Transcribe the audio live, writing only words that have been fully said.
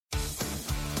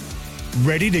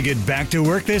Ready to get back to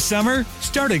work this summer?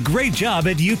 Start a great job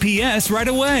at UPS right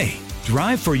away.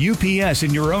 Drive for UPS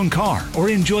in your own car or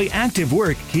enjoy active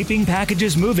work keeping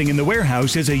packages moving in the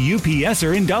warehouse as a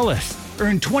UPSer in Dulles.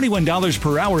 Earn $21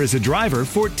 per hour as a driver,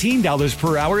 $14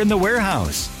 per hour in the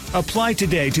warehouse. Apply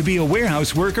today to be a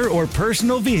warehouse worker or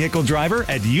personal vehicle driver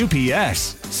at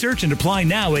UPS. Search and apply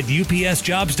now at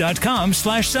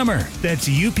upsjobs.com/summer. That's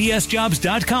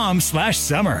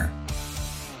upsjobs.com/summer.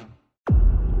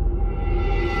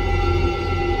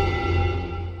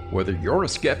 Whether you're a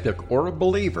skeptic or a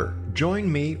believer, join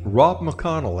me, Rob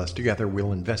McConnell, as together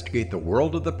we'll investigate the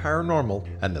world of the paranormal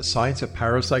and the science of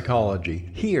parapsychology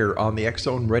here on the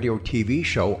X-Zone Radio TV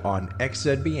show on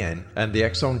XZBN and the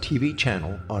X-Zone TV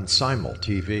channel on Simul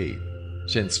TV.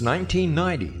 Since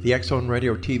 1990, the X-Zone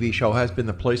Radio TV show has been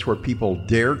the place where people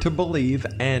dare to believe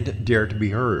and dare to be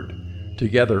heard.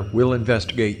 Together, we'll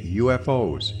investigate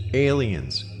UFOs,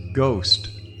 aliens, ghosts,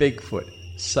 Bigfoot,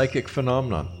 psychic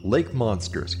phenomenon, lake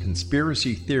monsters,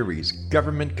 conspiracy theories,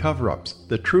 government cover-ups,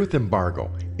 the truth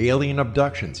embargo, alien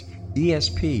abductions,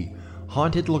 ESP,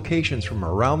 haunted locations from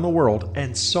around the world,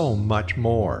 and so much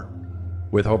more.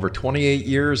 With over 28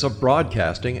 years of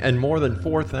broadcasting and more than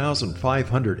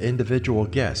 4,500 individual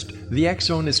guests, the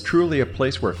X-Zone is truly a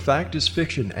place where fact is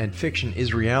fiction and fiction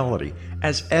is reality,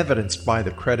 as evidenced by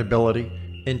the credibility,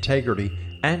 integrity,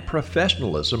 and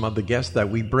professionalism of the guests that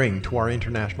we bring to our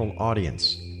international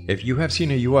audience. If you have seen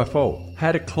a UFO,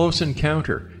 had a close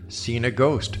encounter, seen a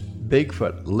ghost,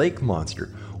 Bigfoot, lake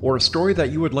monster, or a story that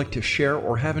you would like to share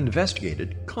or have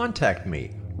investigated, contact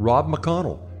me, Rob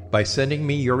McConnell, by sending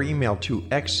me your email to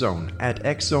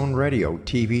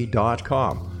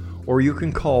xzone@xzoneradiotv.com, or you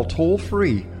can call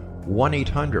toll-free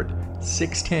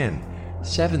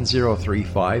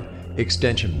 1-800-610-7035,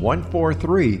 extension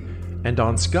 143, and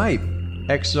on Skype,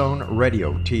 X-Zone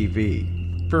Radio TV.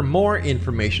 For more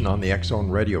information on the X-Zone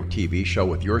Radio TV show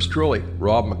with yours truly,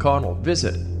 Rob McConnell,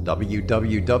 visit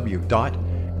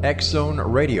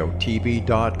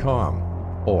www.xzoneradiotv.com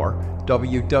or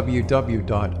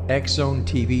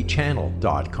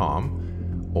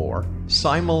www.xzonetvchannel.com or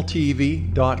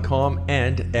simultv.com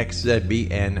and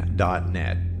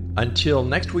xzbn.net. Until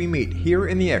next we meet here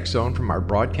in the X-Zone from our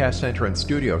broadcast center and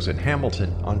studios in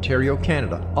Hamilton, Ontario,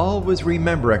 Canada, always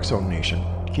remember, X-Zone Nation,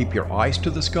 keep your eyes to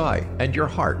the sky and your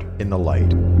heart in the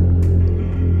light.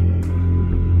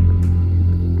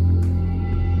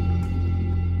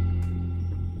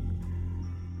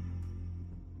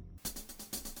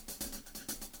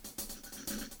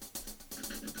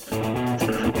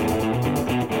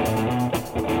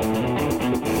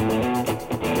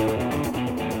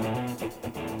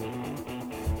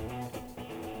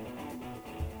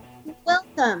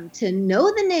 Welcome to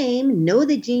Know the Name, Know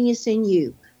the Genius in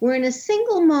You, where in a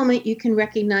single moment you can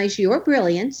recognize your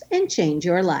brilliance and change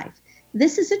your life.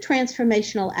 This is a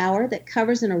transformational hour that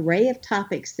covers an array of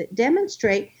topics that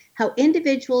demonstrate how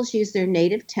individuals use their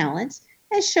native talents,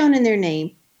 as shown in their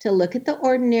name, to look at the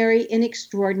ordinary in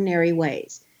extraordinary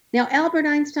ways. Now, Albert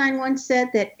Einstein once said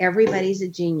that everybody's a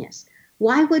genius.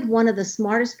 Why would one of the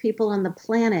smartest people on the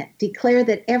planet declare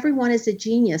that everyone is a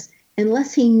genius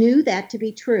unless he knew that to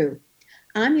be true?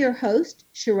 I'm your host,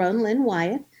 Sharon Lynn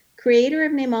Wyeth, creator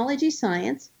of Namology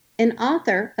Science and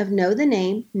author of Know the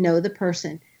Name, Know the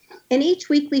Person. In each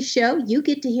weekly show, you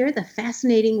get to hear the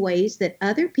fascinating ways that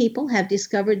other people have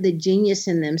discovered the genius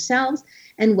in themselves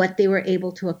and what they were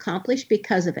able to accomplish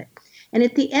because of it. And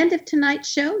at the end of tonight's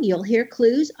show, you'll hear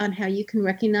clues on how you can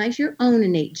recognize your own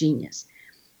innate genius.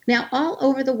 Now, all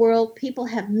over the world, people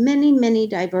have many, many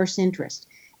diverse interests.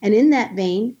 And in that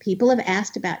vein, people have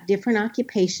asked about different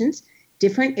occupations,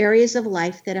 different areas of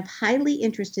life that have highly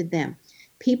interested them.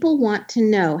 People want to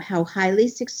know how highly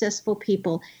successful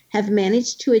people have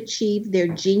managed to achieve their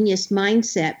genius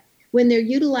mindset when they're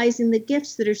utilizing the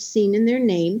gifts that are seen in their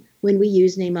name when we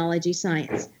use Namology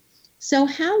Science. So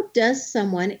how does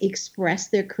someone express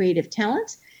their creative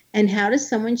talents, and how does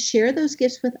someone share those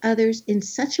gifts with others in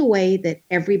such a way that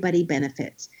everybody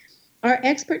benefits? Our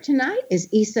expert tonight is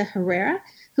Isa Herrera,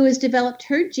 who has developed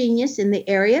her genius in the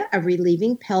area of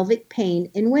relieving pelvic pain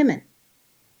in women.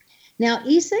 Now,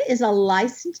 Isa is a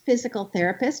licensed physical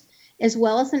therapist as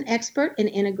well as an expert in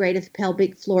integrative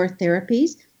pelvic floor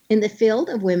therapies in the field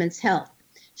of women's health.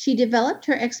 She developed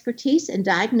her expertise in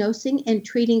diagnosing and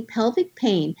treating pelvic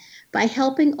pain by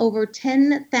helping over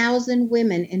 10,000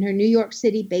 women in her New York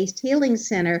City-based healing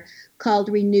center called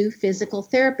Renew Physical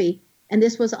Therapy, and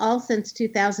this was all since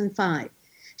 2005.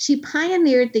 She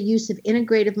pioneered the use of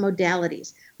integrative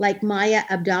modalities like Maya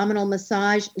abdominal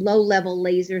massage, low-level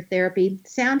laser therapy,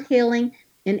 sound healing,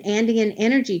 and Andean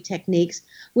energy techniques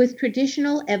with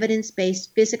traditional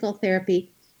evidence-based physical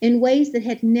therapy in ways that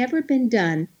had never been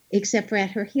done except for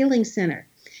at her healing center.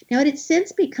 Now, it has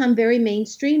since become very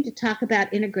mainstream to talk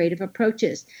about integrative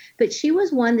approaches, but she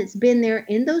was one that's been there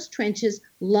in those trenches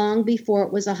long before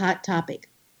it was a hot topic.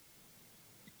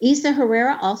 Isa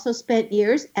Herrera also spent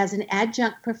years as an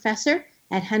adjunct professor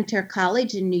at Hunter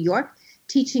College in New York,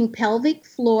 teaching pelvic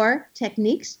floor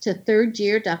techniques to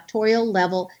third-year doctoral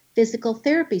level physical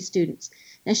therapy students.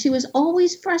 Now, she was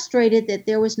always frustrated that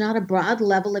there was not a broad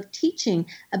level of teaching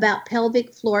about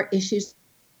pelvic floor issues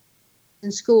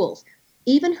in schools.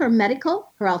 Even her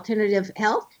medical, her alternative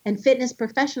health, and fitness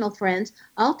professional friends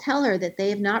all tell her that they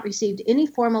have not received any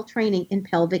formal training in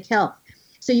pelvic health.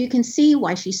 So you can see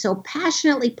why she's so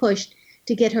passionately pushed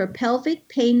to get her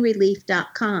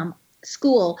pelvicpainrelief.com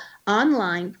school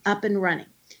online up and running.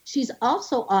 She's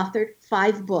also authored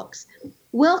 5 books.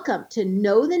 Welcome to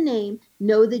Know the Name,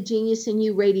 Know the Genius in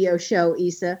You radio show,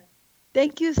 Isa.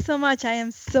 Thank you so much. I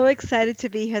am so excited to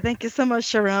be here. Thank you so much,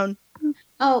 Sharon.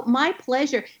 Oh, my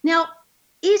pleasure. Now,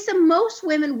 Isa, most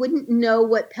women wouldn't know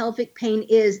what pelvic pain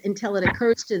is until it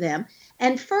occurs to them.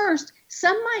 And first,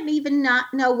 some might even not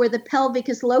know where the pelvic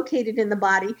is located in the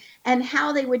body and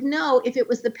how they would know if it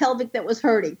was the pelvic that was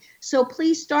hurting. So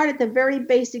please start at the very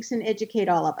basics and educate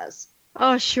all of us.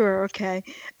 Oh, sure. Okay.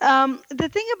 The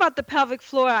thing about the pelvic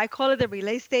floor, I call it the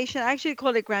relay station. I actually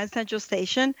call it Grand Central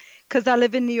Station because I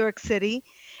live in New York City.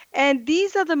 And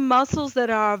these are the muscles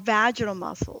that are vaginal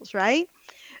muscles, right?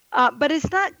 But it's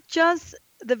not just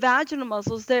the vaginal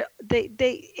muscles.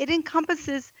 It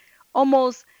encompasses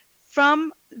almost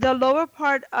from the lower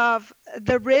part of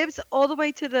the ribs all the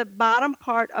way to the bottom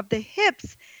part of the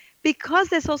hips. Because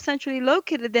they're so centrally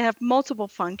located, they have multiple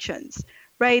functions,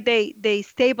 right? They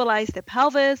stabilize the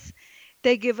pelvis.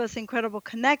 They give us incredible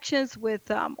connections with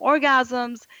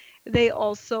orgasms. They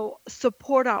also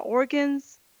support our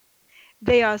organs.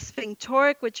 They are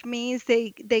sphincteric, which means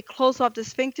they close off the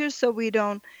sphincters so we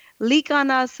don't leak on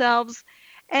ourselves.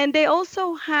 And they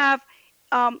also have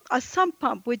a sump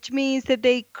pump, which means that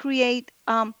they create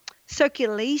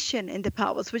circulation in the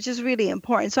pelvis, which is really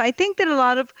important. So I think that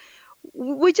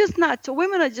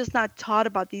women are just not taught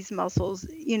about these muscles,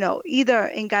 either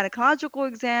in gynecological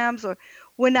exams, or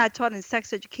we're not taught in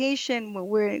sex education when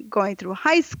we're going through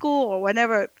high school or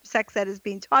whatever sex ed is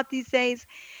being taught these days.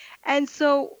 And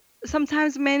so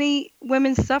sometimes many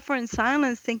women suffer in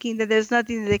silence, thinking that there's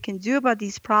nothing that they can do about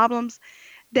these problems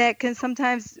that can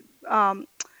sometimes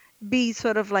be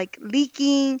sort of like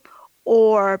leaking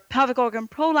or pelvic organ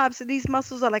prolapse. So these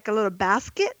muscles are like a little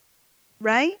basket,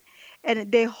 right?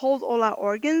 And they hold all our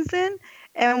organs in.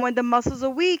 And when the muscles are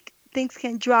weak, things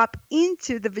can drop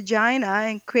into the vagina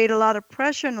and create a lot of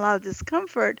pressure and a lot of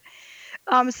discomfort.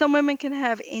 Some women can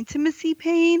have intimacy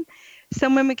pain.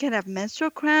 Some women can have menstrual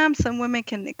cramps. Some women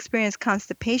can experience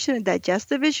constipation and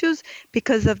digestive issues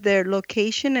because of their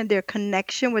location and their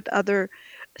connection with other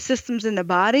systems in the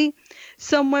body.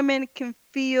 Some women can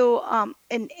feel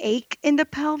an ache in the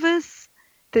pelvis,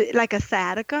 like a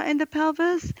sciatica in the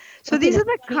pelvis. So Okay, these are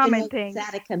the common things.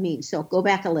 Sciatica means, so go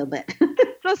back a little bit.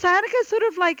 So sciatica is sort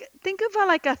of like, think of it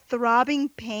like a throbbing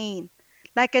pain,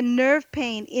 like a nerve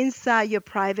pain inside your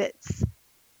privates.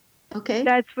 Okay.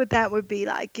 That's what that would be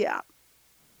like, yeah.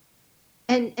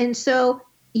 And so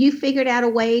you figured out a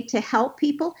way to help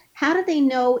people. How do they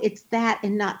know it's that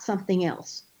and not something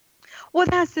else? Well,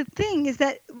 that's the thing, is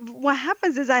that what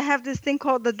happens is I have this thing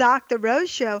called the Dr. Rose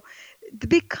Show,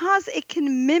 because it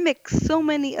can mimic so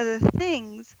many other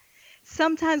things.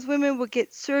 Sometimes women will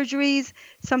get surgeries,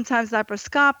 sometimes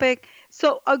laparoscopic.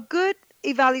 So a good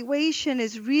evaluation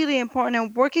is really important,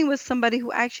 and working with somebody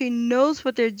who actually knows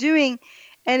what they're doing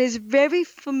and is very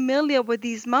familiar with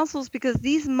these muscles, because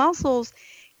these muscles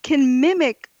can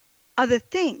mimic other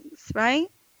things, right?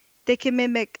 They can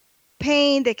mimic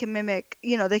pain, they can mimic,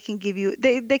 they can give you,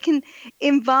 they can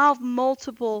involve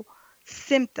multiple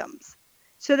symptoms.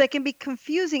 So they can be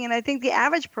confusing. And I think the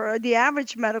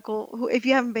average medical, who, if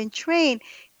you haven't been trained,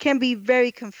 can be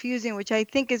very confusing, which I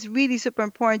think is really super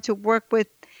important to work with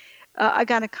a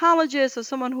gynecologist or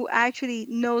someone who actually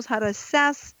knows how to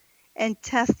assess and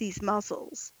test these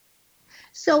muscles.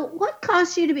 So what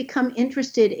caused you to become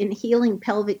interested in healing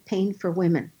pelvic pain for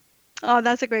women? Oh,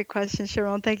 that's a great question,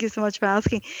 Sharon. Thank you so much for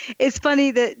asking. It's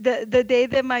funny that the day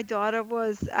that my daughter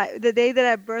the day that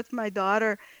I birthed my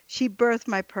daughter, she birthed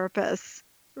my purpose,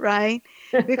 right?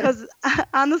 Because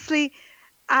honestly,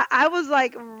 I was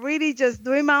like really just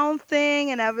doing my own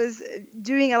thing, and I was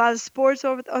doing a lot of sports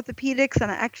orthopedics,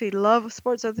 and I actually love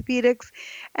sports orthopedics,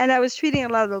 and I was treating a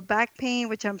lot of low back pain,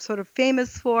 which I'm sort of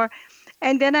famous for.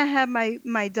 And then I had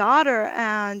my daughter,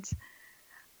 and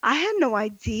I had no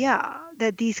idea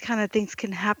that these kind of things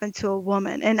can happen to a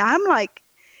woman. And I'm like,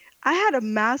 I had a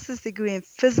master's degree in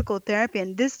physical therapy,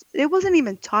 and it wasn't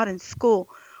even taught in school,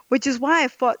 which is why I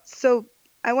fought. So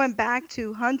I went back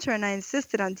to Hunter and I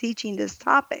insisted on teaching this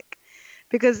topic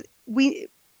because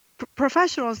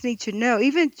professionals need to know,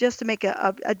 even just to make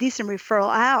a decent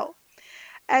referral out.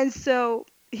 And so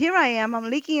here I am, I'm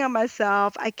leaking on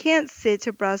myself. I can't sit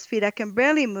to breastfeed. I can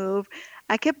barely move.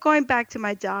 I kept going back to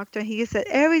my doctor. He said,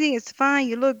 everything is fine.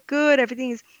 You look good.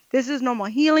 This is normal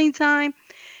healing time.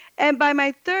 And by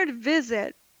my third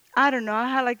visit, I don't know, I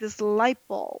had like this light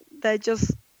bulb that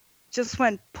just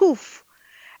went poof.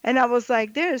 And I was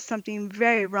like, there is something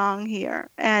very wrong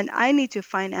here, and I need to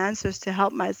find answers to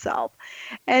help myself.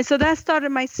 And so that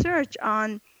started my search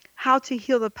on how to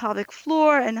heal the pelvic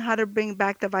floor and how to bring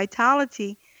back the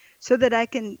vitality so that I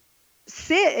can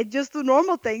sit and just do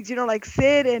normal things, like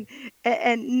sit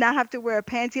and not have to wear a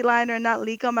panty liner and not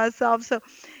leak on myself. So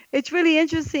it's really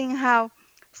interesting how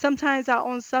sometimes our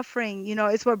own suffering,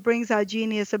 is what brings our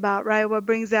genius about, right? What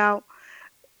brings out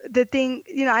the thing,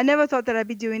 I never thought that I'd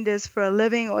be doing this for a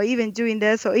living or even doing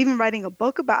this or even writing a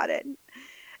book about it.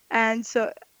 And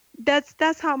so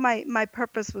that's how my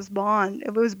purpose was born.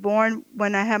 It was born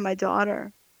when I had my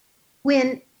daughter.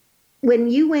 When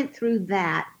you went through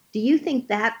that, do you think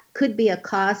that could be a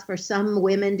cause for some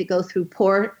women to go through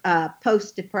poor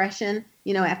post-depression,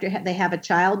 after they have a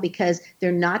child because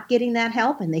they're not getting that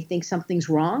help and they think something's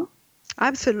wrong?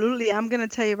 Absolutely. I'm going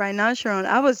to tell you right now, Sharon,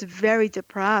 I was very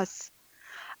depressed.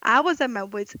 I was at my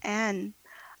wit's end.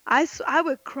 I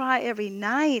would cry every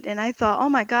night, and I thought, oh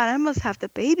my God, I must have the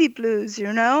baby blues,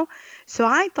 So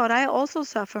I thought I also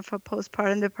suffered from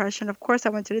postpartum depression. Of course, I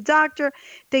went to the doctor.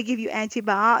 They give you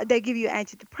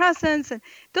antidepressants, and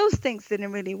those things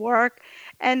didn't really work.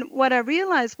 And what I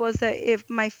realized was that if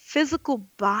my physical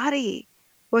body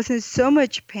was in so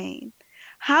much pain,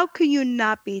 how can you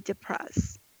not be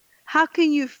depressed? How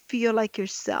can you feel like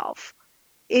yourself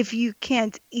if you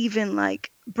can't even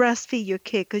breastfeed your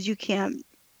kid because you can't,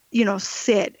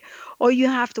 sit, or you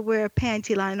have to wear a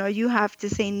panty line, or you have to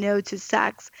say no to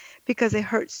sex because it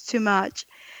hurts too much.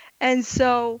 And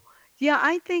so, yeah,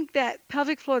 I think that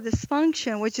pelvic floor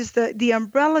dysfunction, which is the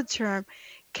umbrella term,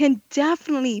 can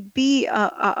definitely be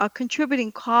a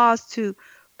contributing cause to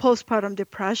postpartum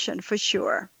depression for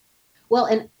sure. Well,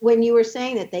 and when you were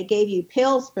saying that they gave you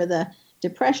pills for the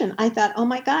depression, I thought, oh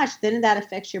my gosh, then that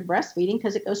affects your breastfeeding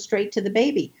because it goes straight to the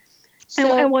baby.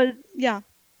 So, yeah.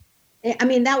 I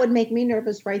mean, that would make me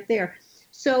nervous right there.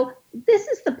 So this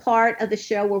is the part of the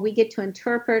show where we get to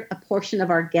interpret a portion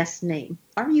of our guest's name.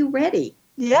 Are you ready?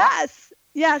 Yes,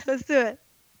 let's do it.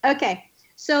 Okay.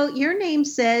 So your name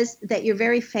says that you're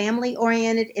very family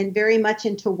oriented and very much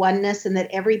into oneness and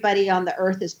that everybody on the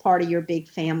earth is part of your big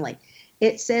family.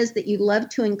 It says that you love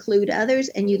to include others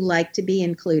and you like to be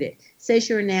included. It says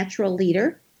you're a natural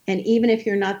leader. And even if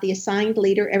you're not the assigned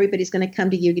leader, everybody's going to come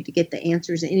to you to get the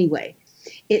answers anyway.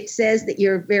 It says that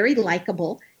you're very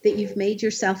likable, that you've made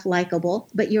yourself likable,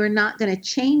 but you're not going to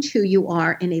change who you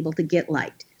are and able to get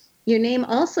liked. Your name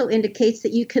also indicates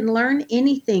that you can learn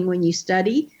anything when you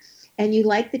study, and you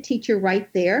like the teacher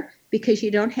right there because you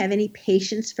don't have any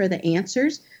patience for the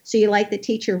answers. So you like the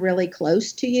teacher really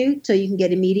close to you so you can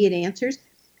get immediate answers.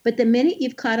 But the minute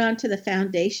you've caught on to the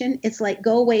foundation, it's like,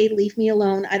 go away, leave me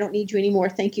alone. I don't need you anymore.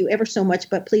 Thank you ever so much.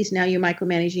 But please, now you're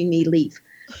micromanaging me. Leave.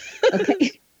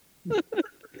 Okay.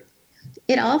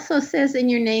 It also says in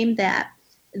your name that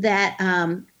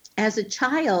as a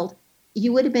child,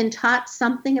 you would have been taught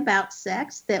something about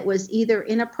sex that was either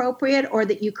inappropriate or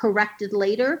that you corrected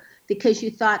later because you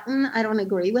thought, I don't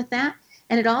agree with that.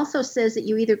 And it also says that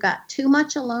you either got too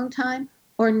much alone time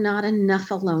or not enough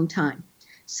alone time.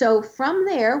 So from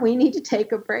there, we need to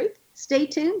take a break. Stay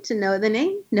tuned to Know the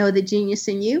Name, Know the Genius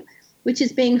in You, which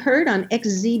is being heard on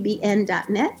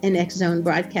xzbn.net and X Zone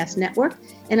Broadcast Network,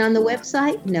 and on the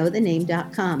website,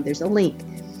 knowthename.com. There's a link.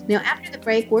 Now, after the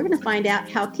break, we're going to find out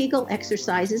how Kegel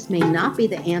exercises may not be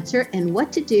the answer and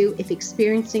what to do if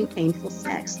experiencing painful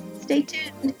sex. Stay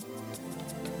tuned.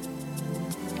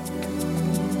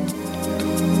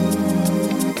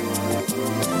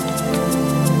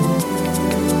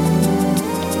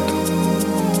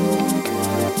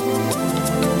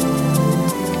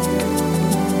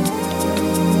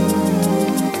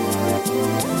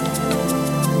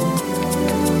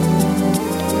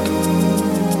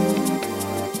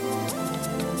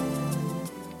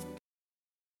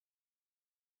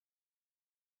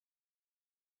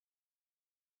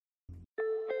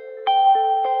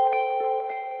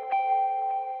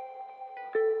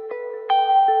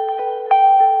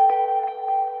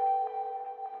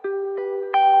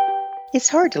 It's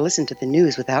hard to listen to the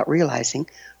news without realizing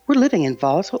we're living in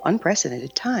volatile,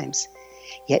 unprecedented times.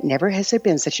 Yet never has there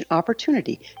been such an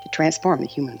opportunity to transform the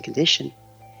human condition.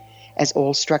 As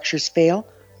old structures fail,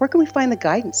 where can we find the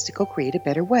guidance to co-create a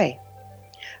better way?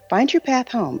 Find Your Path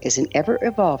Home is an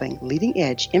ever-evolving,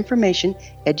 leading-edge information,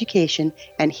 education,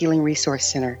 and healing resource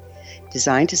center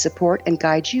designed to support and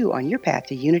guide you on your path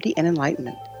to unity and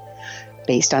enlightenment.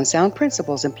 Based on sound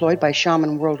principles employed by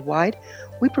shamans worldwide,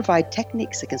 we provide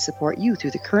techniques that can support you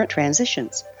through the current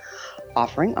transitions,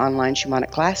 offering online shamanic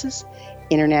classes,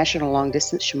 international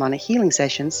long-distance shamanic healing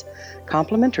sessions,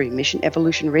 complimentary Mission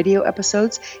Evolution radio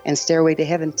episodes and Stairway to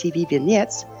Heaven TV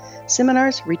vignettes,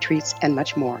 seminars, retreats, and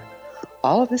much more.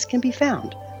 All of this can be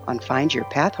found on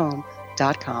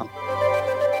findyourpathhome.com.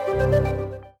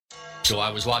 So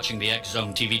I was watching the X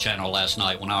Zone TV channel last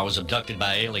night when I was abducted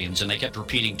by aliens, and they kept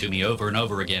repeating to me over and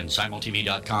over again,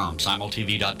 simultv.com,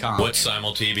 simultv.com. What's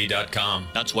simultv.com?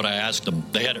 That's what I asked them.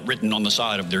 They had it written on the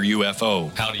side of their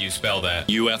UFO. How do you spell that?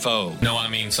 UFO. No, I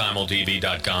mean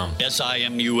simultv.com.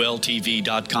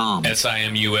 simultv.com.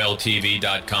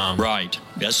 simultv.com. Right.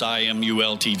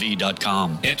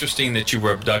 simultv.com. Interesting that you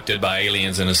were abducted by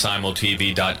aliens in a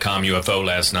simultv.com UFO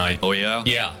last night. Oh, yeah?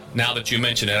 Yeah. Now that you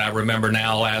mention it, I remember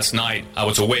now last night I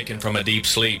was awakened from a deep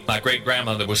sleep. My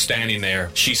great-grandmother was standing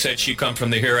there. She said she'd come from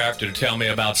the hereafter to tell me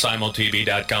about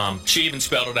simultv.com. She even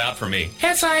spelled it out for me.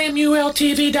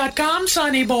 simultv.com,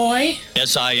 sonny boy.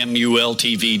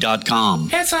 simultv.com.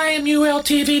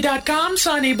 simultv.com,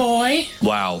 sonny boy.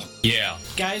 Wow. Yeah.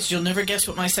 Guys, you'll never guess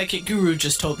what my psychic guru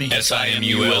just told me.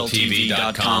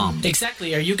 simultv.com.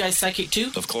 Exactly. Are you guys psychic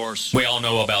too? Of course. We all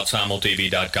know about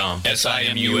simultv.com.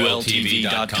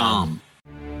 simultv.com.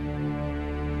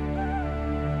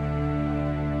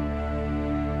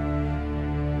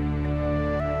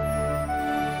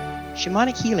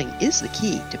 Shamanic healing is the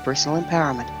key to personal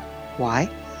empowerment. Why?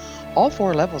 All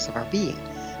 4 levels of our being,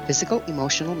 physical,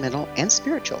 emotional, mental, and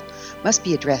spiritual, must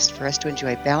be addressed for us to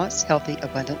enjoy balanced, healthy,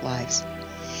 abundant lives.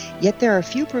 Yet there are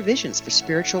few provisions for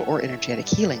spiritual or energetic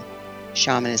healing.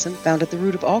 Shamanism, found at the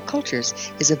root of all cultures,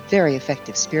 is a very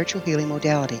effective spiritual healing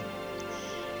modality.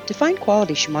 To find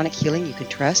quality shamanic healing you can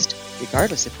trust,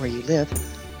 regardless of where you live,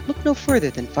 look no further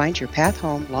than Find Your Path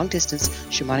Home long-distance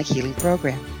shamanic healing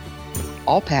program.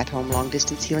 All Path Home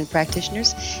long-distance healing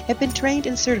practitioners have been trained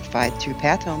and certified through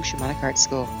Path Home Shamanic Art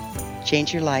School.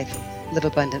 Change your life. Live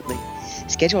abundantly.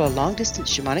 Schedule a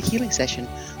long-distance shamanic healing session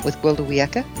with Gwilda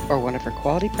Wiyaka or one of her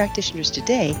quality practitioners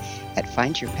today at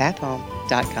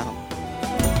findyourpathhome.com.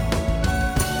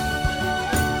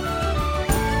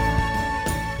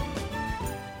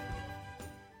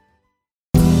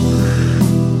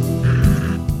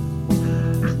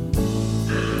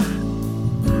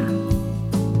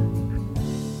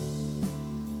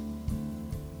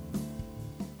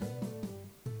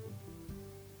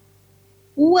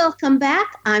 Welcome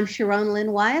back. I'm Sharon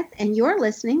Lynn Wyeth, and you're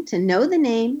listening to Know the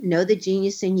Name, Know the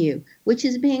Genius in You, which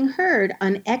is being heard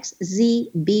on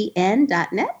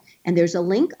xzbn.net, and there's a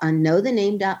link on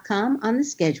knowthename.com on the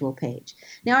schedule page.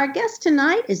 Now, our guest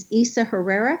tonight is Isa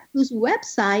Herrera, whose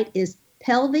website is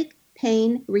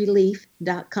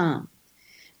pelvicpainrelief.com.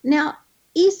 Now,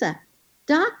 Isa,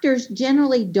 doctors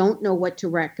generally don't know what to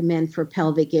recommend for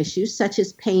pelvic issues, such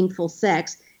as painful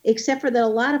sex, except for that a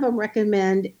lot of them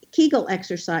recommend Kegel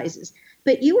exercises.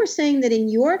 But you were saying that in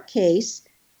your case,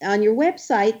 on your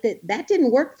website, that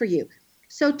didn't work for you.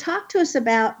 So talk to us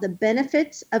about the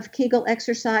benefits of Kegel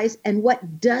exercise and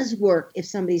what does work if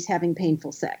somebody's having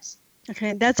painful sex.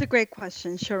 Okay, that's a great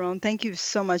question, Sharon. Thank you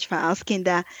so much for asking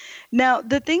that. Now,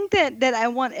 the thing that I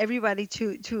want everybody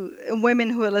to women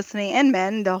who are listening and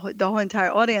men, the whole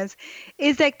entire audience,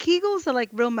 is that Kegels are like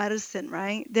real medicine,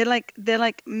 right? They're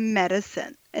like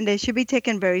medicine, and they should be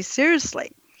taken very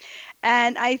seriously.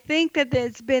 And I think that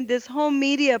there's been this whole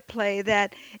media play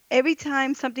that every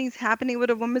time something's happening with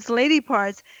a woman's lady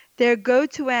parts, their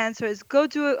go-to answer is go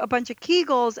do a bunch of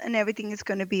Kegels and everything is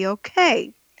going to be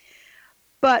okay.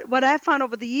 But what I found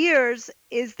over the years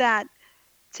is that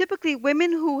typically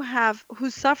women who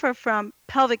suffer from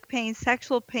pelvic pain,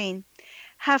 sexual pain,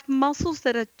 have muscles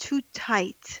that are too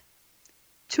tight,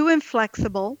 too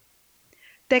inflexible.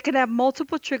 They can have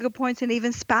multiple trigger points and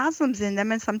even spasms in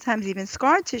them and sometimes even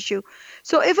scar tissue.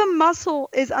 So if a muscle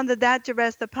is under that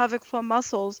duress, the pelvic floor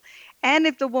muscles, and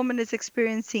if the woman is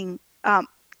experiencing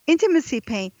intimacy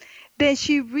pain, then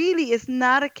she really is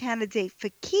not a candidate for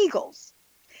Kegels.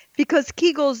 Because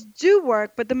Kegels do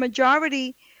work, but the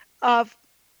majority of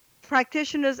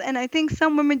practitioners, and I think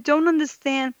some women don't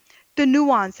understand the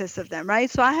nuances of them, right?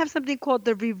 So I have something called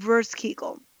the reverse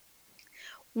Kegel.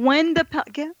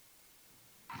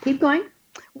 Keep going.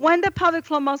 When the pelvic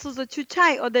floor muscles are too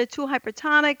tight or they're too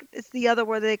hypertonic, it's the other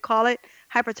word they call it,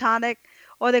 hypertonic,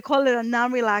 or they call it a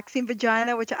non-relaxing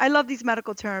vagina, which I love these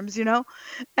medical terms,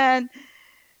 And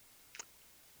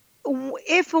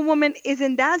if a woman is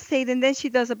in that state and then she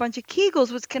does a bunch of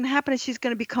Kegels, what's going to happen is she's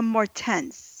going to become more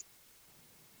tense.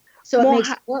 So it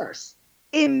makes it worse.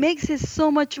 It makes it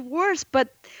so much worse.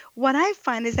 But what I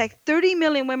find is like 30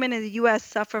 million women in the U.S.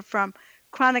 suffer from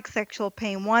chronic sexual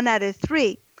pain, 1 out of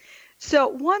 3. So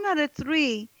 1 out of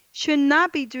 3 should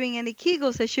not be doing any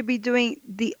Kegels. They should be doing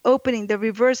the opening, the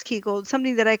reverse Kegel,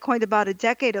 something that I coined about a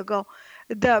decade ago,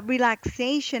 the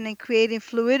relaxation and creating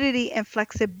fluidity and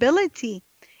flexibility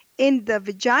in the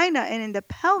vagina and in the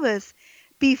pelvis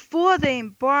before they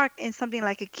embark in something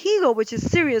like a Kegel, which is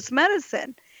serious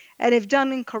medicine. And if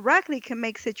done incorrectly, can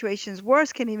make situations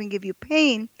worse, can even give you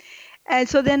pain. And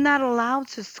so they're not allowed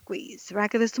to squeeze, right?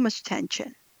 Because there's too much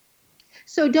tension.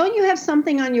 So don't you have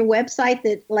something on your website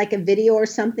that, like a video or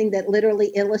something that literally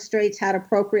illustrates how to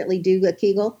appropriately do a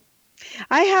Kegel?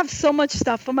 I have so much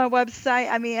stuff on my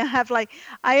website. I mean,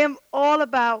 I am all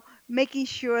about making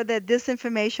sure that this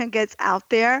information gets out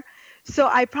there. So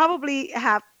I probably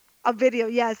have a video,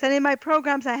 yes. And in my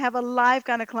programs, I have a live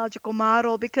gynecological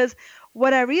model, because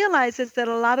what I realize is that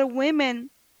a lot of women,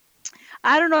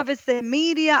 I don't know if it's the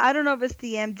media, I don't know if it's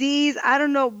the MDs, I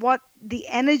don't know what the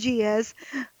energy is,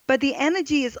 but the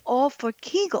energy is all for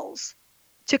Kegels,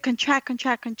 to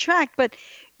contract. But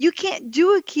you can't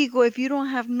do a Kegel if you don't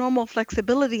have normal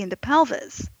flexibility in the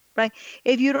pelvis, right?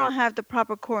 If you don't have the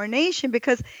proper coordination,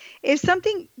 because if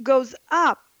something goes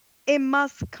up, it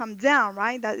must come down,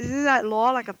 right? Isn't that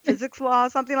law, like a physics law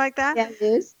or something like that? Yeah, it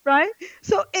is. Right?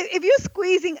 So if you're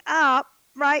squeezing up,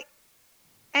 right,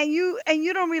 and you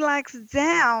don't relax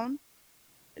down,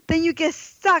 then you get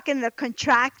stuck in the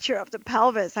contracture of the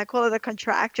pelvis. I call it a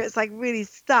contracture. It's like really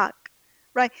stuck,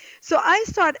 right? So I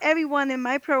start everyone in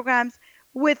my programs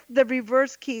with the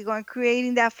reverse Kegel and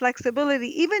creating that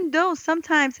flexibility, even though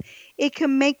sometimes it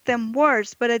can make them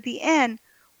worse, but at the end,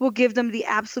 will give them the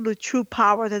absolute true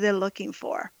power that they're looking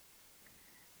for.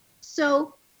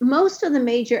 So most of the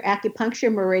major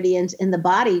acupuncture meridians in the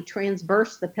body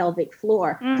transverse the pelvic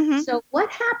floor. Mm-hmm. So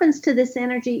what happens to this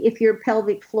energy if your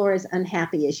pelvic floor is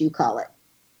unhappy, as you call it?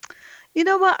 You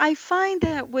know what? I find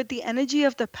that with the energy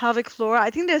of the pelvic floor,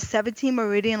 I think there's 17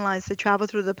 meridian lines that travel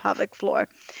through the pelvic floor.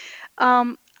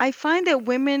 I find that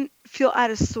women feel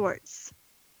out of sorts.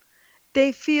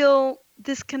 They feel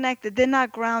disconnected. They're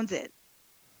not grounded.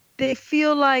 They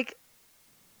feel like,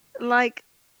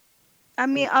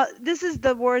 this is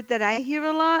the word that I hear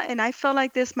a lot, and I felt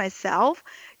like this myself.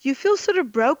 You feel sort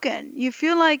of broken. You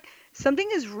feel like something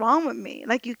is wrong with me.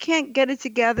 Like you can't get it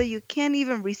together. You can't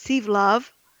even receive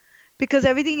love because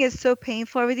everything is so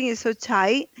painful. Everything is so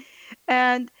tight.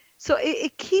 And so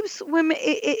it keeps women,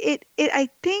 I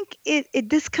think it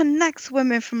disconnects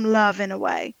women from love in a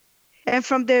way and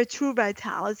from their true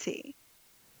vitality.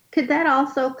 Could that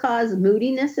also cause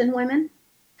moodiness in women?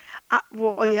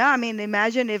 Well, yeah. I mean,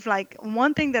 imagine if, like,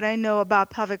 one thing that I know about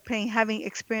pelvic pain, having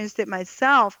experienced it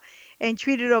myself and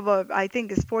treated over, I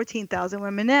think it's 14,000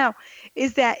 women now,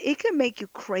 is that it can make you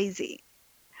crazy.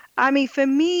 I mean, for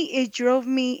me, it drove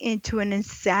me into an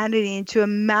insanity, into a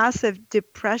massive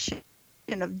depression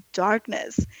of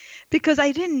darkness, because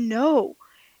I didn't know.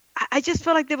 I just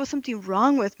felt like there was something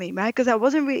wrong with me, right? Because I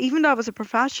wasn't really, even though I was a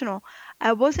professional,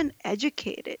 I wasn't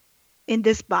educated in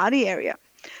this body area.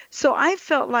 So I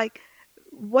felt like,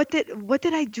 what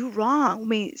did I do wrong? I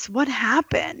mean, what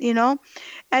happened,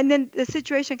 And then the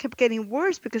situation kept getting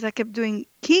worse because I kept doing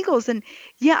Kegels. And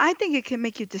yeah, I think it can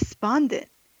make you despondent.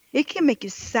 It can make you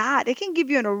sad. It can give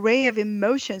you an array of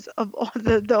emotions, of all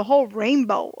the whole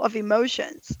rainbow of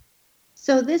emotions.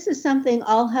 So this is something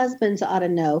all husbands ought to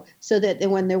know, so that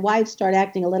when their wives start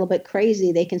acting a little bit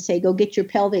crazy, they can say, go get your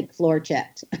pelvic floor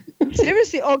checked.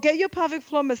 Seriously, or get your pelvic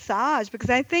floor massage, because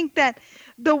I think that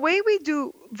the way we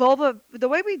do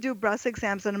breast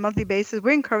exams on a monthly basis,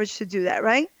 we're encouraged to do that,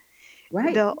 right?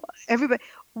 Right. Everybody.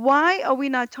 Why are we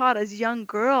not taught as young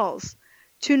girls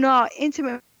to know our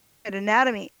intimate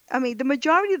anatomy? I mean, the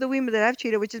majority of the women that I've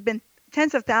treated, which has been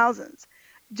tens of thousands,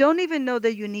 don't even know their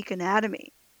unique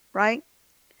anatomy, right?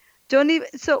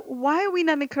 So why are we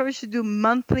not encouraged to do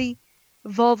monthly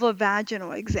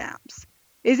vulvovaginal exams?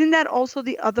 Isn't that also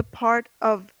the other part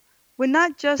of, we're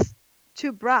not just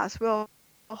two breasts, we're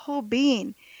a whole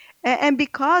being. And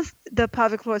because the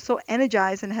pelvic floor is so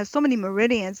energized and has so many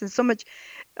meridians and so much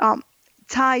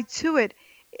tied to it,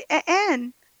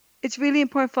 and it's really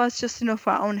important for us just to know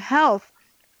for our own health.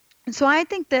 And so I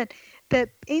think that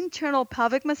internal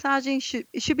pelvic massaging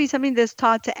should be something that's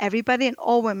taught to everybody, and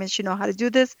all women should know how to do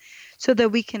this, so that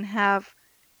we can have,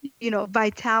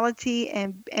 vitality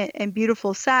and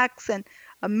beautiful sex and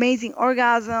amazing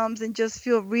orgasms and just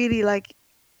feel really like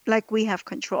we have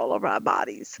control over our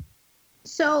bodies.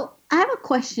 So I have a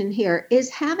question here. Is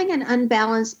having an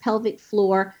unbalanced pelvic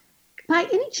floor, by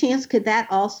any chance, could that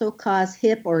also cause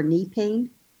hip or knee pain?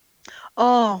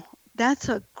 Oh, that's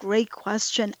a great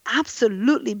question.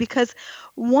 Absolutely, because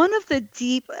one of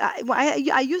the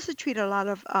I used to treat a lot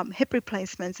of hip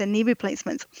replacements and knee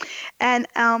replacements, and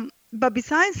but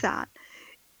besides that,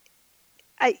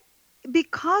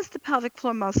 because the pelvic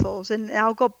floor muscles, and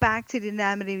I'll go back to the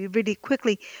anatomy really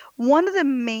quickly, one of the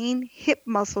main hip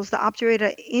muscles, the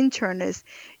obturator internus,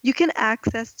 you can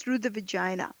access through the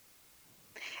vagina.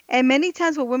 And many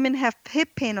times when women have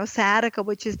hip pain or sciatica,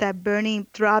 which is that burning,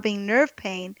 throbbing nerve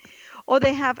pain, or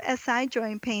they have SI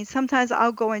joint pain, sometimes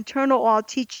I'll go internal or I'll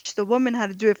teach the woman how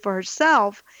to do it for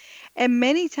herself. And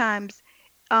many times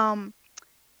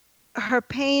her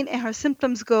pain and her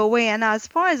symptoms go away. And now as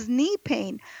far as knee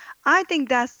pain, I think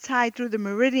that's tied through the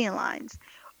meridian lines,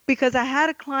 because I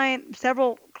had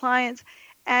several clients,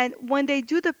 and when they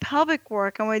do the pelvic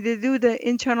work and when they do the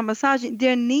internal massaging,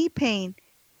 their knee pain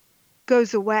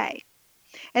goes away.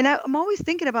 And I'm always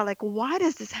thinking about, like, why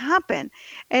does this happen?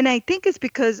 And I think it's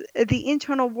because the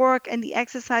internal work and the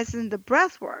exercises and the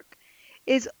breath work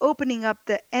is opening up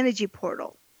the energy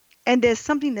portal, and there's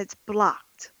something that's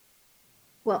blocked.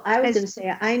 Well, I was going to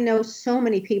say, I know so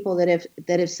many people that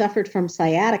have suffered from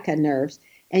sciatica nerves.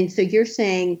 And so you're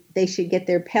saying they should get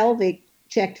their pelvic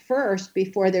checked first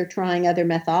before they're trying other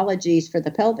methodologies for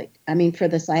for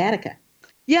the sciatica.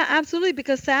 Yeah, absolutely.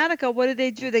 Because sciatica, what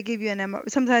do? They give you an MRI.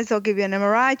 Sometimes they'll give you an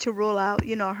MRI to rule out, a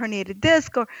herniated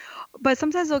disc, but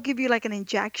sometimes they'll give you like an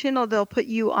injection, or they'll put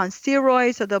you on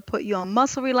steroids, or they'll put you on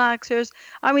muscle relaxers.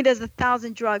 I mean, there's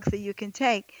 1,000 drugs that you can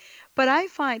take. But I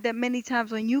find that many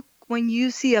times when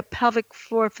you see a pelvic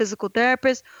floor physical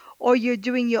therapist, or you're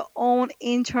doing your own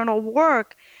internal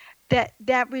work,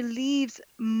 that relieves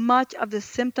much of the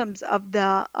symptoms of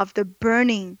the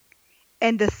burning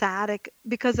and the sciatic,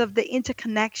 because of the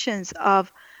interconnections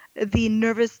of the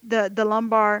the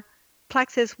lumbar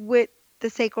plexus with the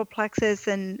sacral plexus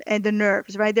and the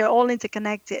nerves, right? They're all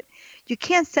interconnected. You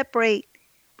can't separate.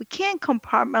 We can't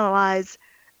compartmentalize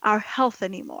our health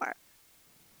anymore.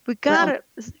 We got it,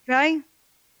 right?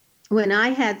 When I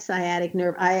had sciatic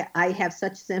nerve, I have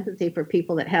such sympathy for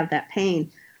people that have that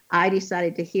pain. I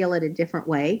decided to heal it a different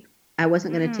way. I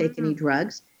wasn't going to take any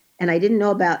drugs, and I didn't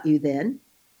know about you then.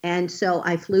 And so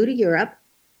I flew to Europe,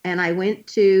 and I went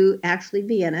to actually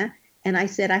Vienna, and I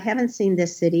said, I haven't seen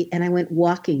this city, and I went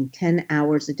walking 10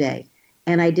 hours a day.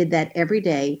 And I did that every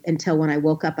day until when I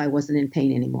woke up, I wasn't in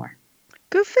pain anymore.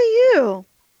 Good for you.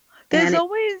 That's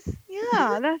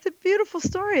a beautiful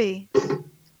story.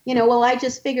 Well, I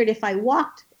just figured if I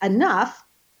walked enough,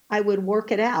 I would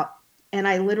work it out. And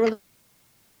I literally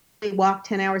walked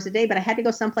 10 hours a day, but I had to go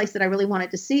someplace that I really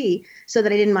wanted to see so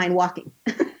that I didn't mind walking.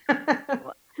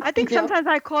 I think sometimes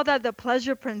I call that the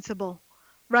pleasure principle,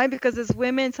 right? Because as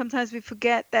women, sometimes we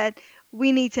forget that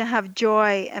we need to have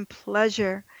joy and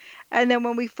pleasure. And then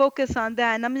when we focus on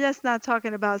that, and I'm just not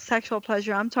talking about sexual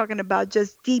pleasure, I'm talking about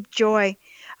just deep joy.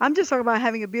 I'm just talking about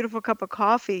having a beautiful cup of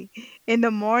coffee in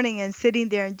the morning and sitting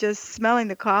there and just smelling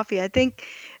the coffee. I think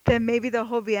that maybe the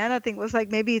whole Vienna thing was like,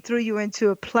 maybe it threw you into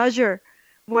a pleasure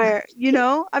where,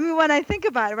 I mean, when I think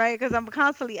about it, right, because I'm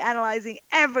constantly analyzing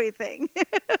everything.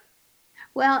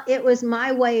 Well, it was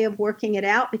my way of working it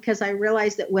out, because I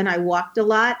realized that when I walked a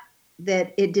lot,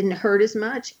 that it didn't hurt as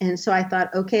much. And so I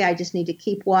thought, okay, I just need to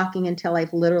keep walking until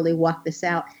I've literally walked this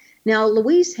out. Now,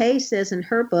 Louise Hay says in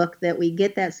her book that we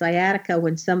get that sciatica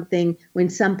when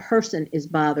some person is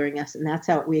bothering us, and that's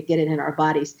how we get it in our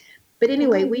bodies. But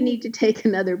anyway, we need to take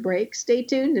another break. Stay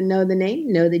tuned to Know the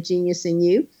Name, Know the Genius in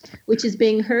You, which is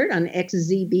being heard on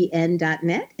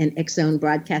xzbn.net and X-Zone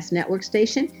Broadcast Network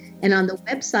station. And on the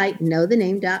website,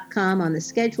 knowthename.com, on the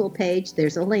schedule page,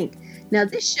 there's a link. Now,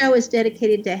 this show is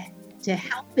dedicated to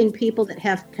helping people that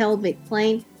have pelvic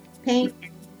pain.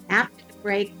 After the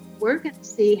break, we're going to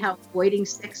see how avoiding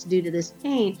sex due to this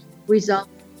pain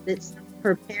that some of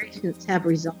her patients have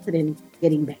resulted in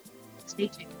getting better. Stay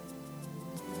tuned.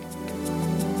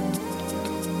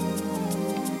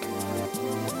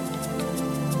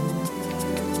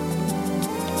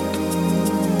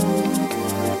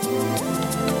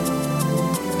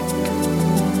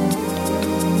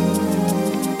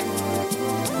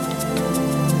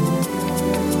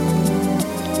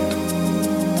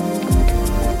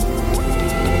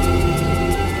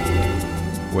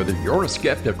 Whether you're a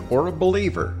skeptic or a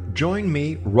believer, join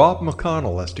me, Rob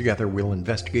McConnell, as together we'll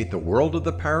investigate the world of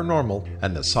the paranormal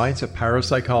and the science of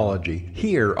parapsychology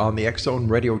here on the X-Zone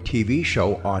Radio TV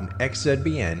show on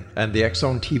XZBN and the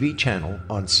X-Zone TV channel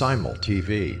on Simul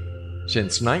TV.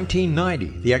 Since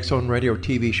 1990, the X-Zone Radio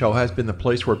TV show has been the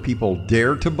place where people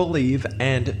dare to believe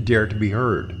and dare to be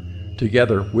heard.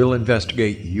 Together, we'll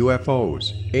investigate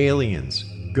UFOs, aliens,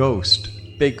 ghosts,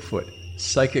 Bigfoot,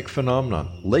 psychic phenomenon,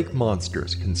 lake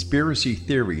monsters, conspiracy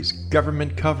theories,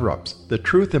 government cover-ups, the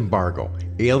truth embargo,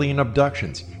 alien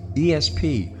abductions,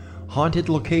 ESP, haunted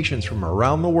locations from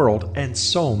around the world, and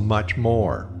so much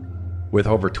more. With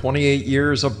over 28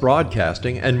 years of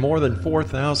broadcasting and more than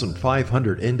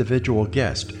 4,500 individual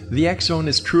guests, the X-Zone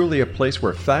is truly a place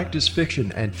where fact is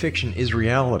fiction and fiction is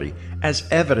reality, as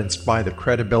evidenced by the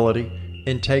credibility,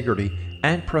 integrity,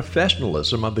 and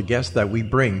professionalism of the guests that we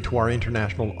bring to our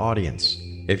international audience.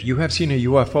 If you have seen a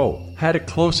UFO, had a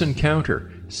close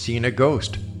encounter, seen a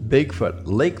ghost, Bigfoot,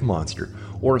 lake monster,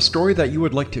 or a story that you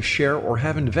would like to share or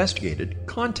have investigated,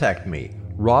 contact me,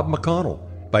 Rob McConnell,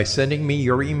 by sending me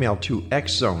your email to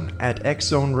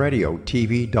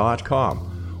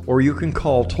xzone@xzoneradiotv.com, or you can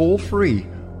call toll-free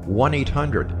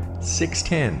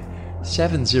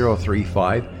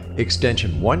 1-800-610-7035,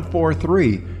 extension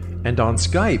 143, and on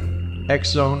Skype,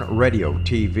 X-Zone Radio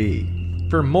TV.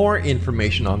 For more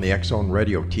information on the X-Zone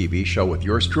Radio TV show with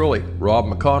yours truly, Rob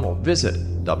McConnell,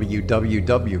 visit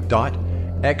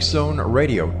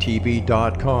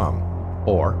www.xzoneradiotv.com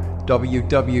or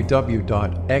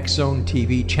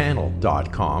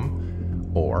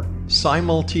www.xzonetvchannel.com or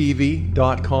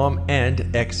simultv.com and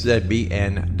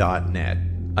xzbn.net.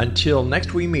 Until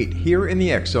next we meet here in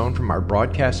the X-Zone from our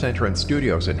broadcast center and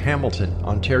studios in Hamilton,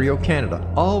 Ontario, Canada,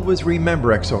 always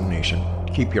remember, X-Zone Nation,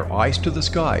 keep your eyes to the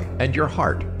sky and your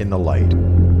heart in the light.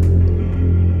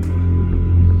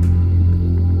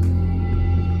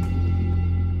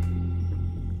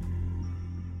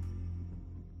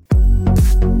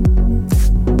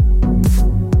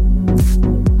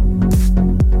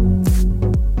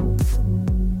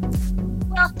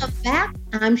 Welcome back.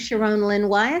 I'm Sharon Lynn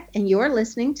Wyeth, and you're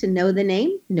listening to Know the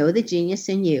Name, Know the Genius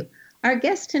in You. Our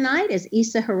guest tonight is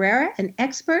Isa Herrera, an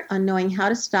expert on knowing how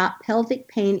to stop pelvic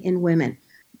pain in women.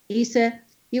 Isa,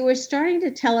 you were starting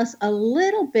to tell us a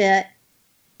little bit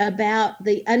about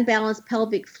the unbalanced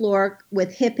pelvic floor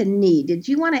with hip and knee. Did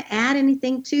you want to add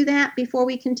anything to that before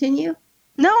we continue?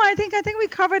 No, I think we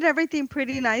covered everything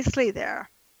pretty nicely there.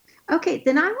 Okay,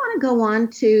 then I want to go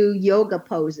on to yoga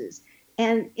poses.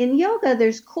 And in yoga,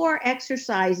 there's core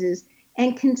exercises.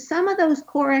 And can some of those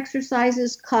core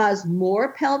exercises cause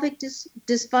more pelvic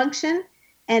dysfunction?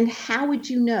 And how would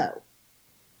you know?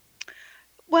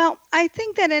 Well, I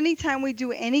think that anytime we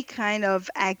do any kind of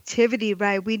activity,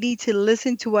 right, we need to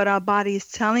listen to what our body is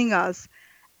telling us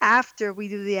after we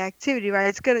do the activity,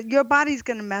 right? Your body's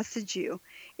going to message you.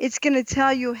 It's going to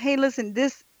tell you, hey, listen,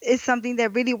 this is something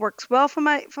that really works well for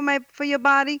your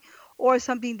body, or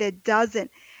something that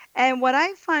doesn't. And what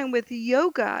I find with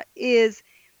yoga is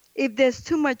if there's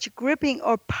too much gripping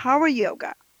or power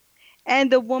yoga, and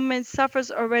the woman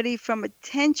suffers already from a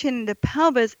tension in the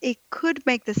pelvis, it could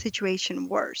make the situation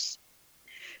worse.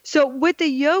 So with the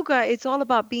yoga, it's all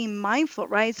about being mindful,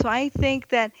 right? So I think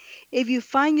that if you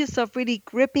find yourself really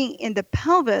gripping in the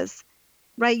pelvis,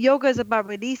 right, yoga is about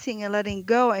releasing and letting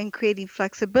go and creating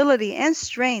flexibility and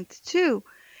strength too,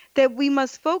 that we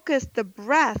must focus the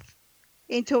breath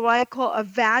into what I call a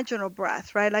vaginal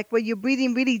breath, right? Like where you're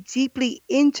breathing really deeply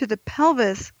into the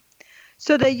pelvis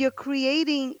so that you're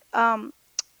creating a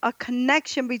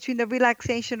connection between the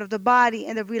relaxation of the body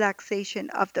and the relaxation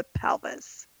of the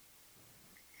pelvis.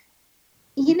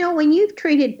 You know, when you've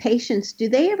treated patients, do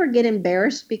they ever get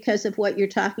embarrassed because of what you're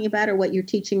talking about or what you're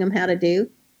teaching them how to do?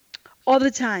 All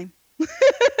the time. I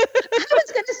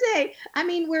was going to say, I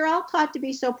mean, we're all taught to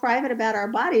be so private about our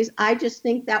bodies. I just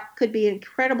think that could be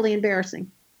incredibly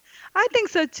embarrassing. I think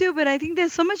so too, but I think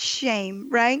there's so much shame,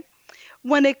 right?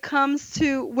 When it comes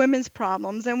to women's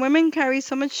problems, and women carry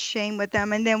so much shame with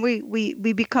them, and then we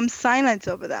become silent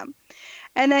over them.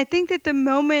 And I think that the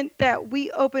moment that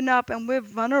we open up and we're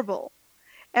vulnerable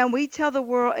and we tell the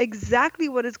world exactly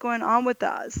what is going on with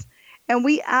us and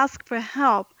we ask for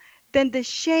help, then the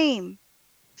shame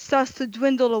starts to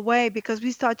dwindle away because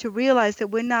we start to realize that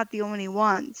we're not the only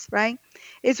ones, right?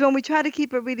 It's when we try to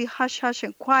keep it really hush-hush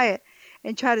and quiet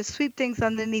and try to sweep things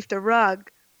underneath the rug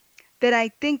that I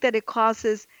think that it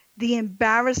causes the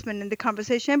embarrassment in the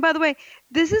conversation. And by the way,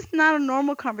 this is not a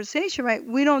normal conversation, right?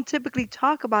 We don't typically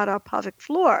talk about our pelvic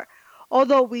floor,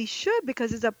 although we should,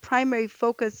 because it's a primary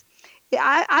focus.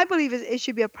 I believe it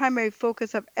should be a primary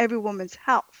focus of every woman's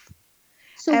health.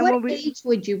 So And what age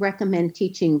would you recommend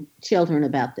teaching children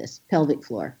about this pelvic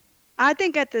floor? I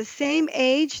think at the same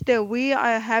age that we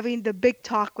are having the big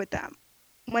talk with them,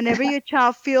 whenever your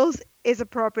child feels is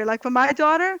appropriate. Like for my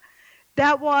daughter,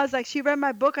 that was like she read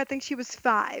my book. I think she was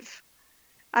 5.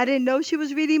 I didn't know she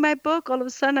was reading my book. All of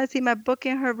a sudden, I see my book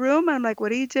in her room. And I'm like,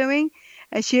 what are you doing?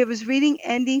 And she was reading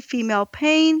Ending Female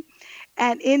Pain.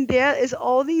 And in there is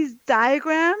all these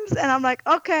diagrams. And I'm like,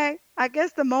 okay, I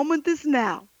guess the moment is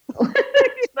now.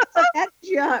 That's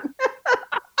young.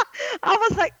 I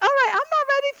was like, all right, I'm not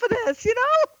ready for this,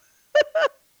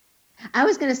 I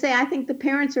was going to say, I think the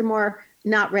parents are more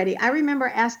not ready. I remember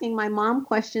asking my mom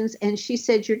questions, and she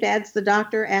said, your dad's the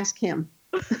doctor, ask him.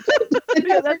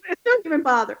 Don't even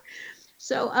bother.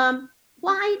 So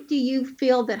why do you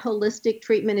feel that holistic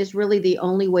treatment is really the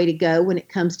only way to go when it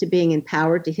comes to being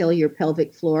empowered to heal your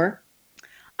pelvic floor?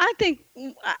 I think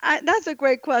that's a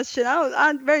great question.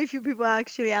 Very few people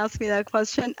actually ask me that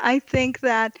question. I think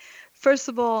that, first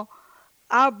of all,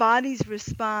 our bodies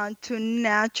respond to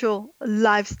natural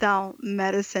lifestyle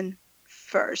medicine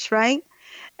first, right?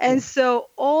 And so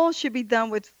all should be done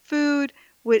with food,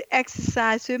 with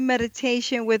exercise, with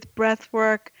meditation, with breath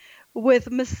work, with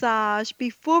massage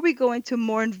before we go into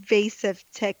more invasive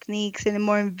techniques and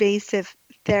more invasive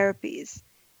therapies,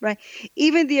 right?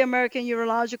 Even the American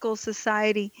Urological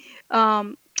Society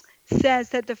says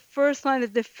that the first line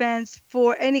of defense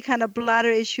for any kind of bladder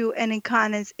issue and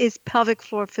incontinence is pelvic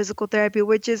floor physical therapy,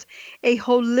 which is a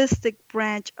holistic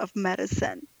branch of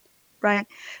medicine, right?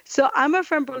 So I'm a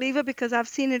firm believer because I've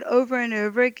seen it over and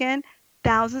over again.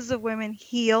 Thousands of women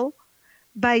heal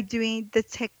by doing the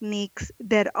techniques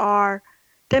that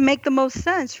make the most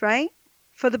sense, right?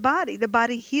 For the body. The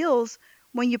body heals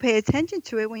when you pay attention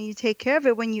to it, when you take care of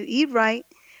it, when you eat right,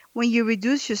 when you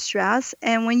reduce your stress,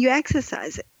 and when you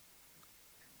exercise it.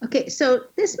 Okay, so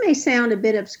this may sound a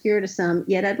bit obscure to some,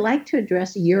 yet I'd like to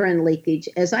address urine leakage,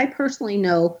 as I personally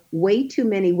know way too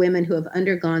many women who have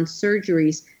undergone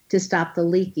surgeries to stop the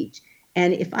leakage.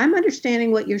 And if I'm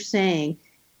understanding what you're saying,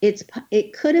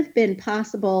 it could have been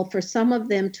possible for some of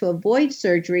them to avoid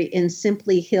surgery and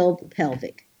simply heal the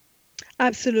pelvic.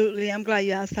 Absolutely. I'm glad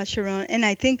you asked that, Sharon. And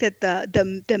I think that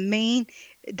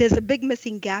there's a big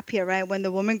missing gap here, right? When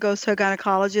the woman goes to her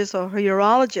gynecologist or her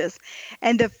urologist,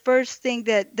 and the first thing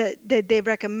that they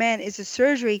recommend is a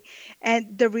surgery.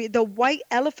 And the white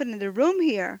elephant in the room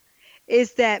here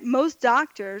is that most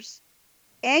doctors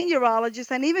and urologists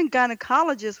and even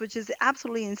gynecologists, which is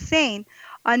absolutely insane,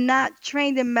 are not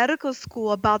trained in medical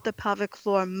school about the pelvic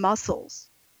floor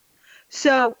muscles.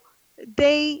 So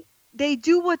they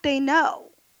do what they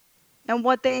know. And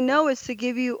what they know is to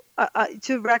give you,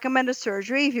 to recommend a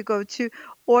surgery if you go to,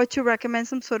 or to recommend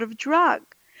some sort of drug.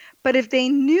 But if they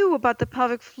knew about the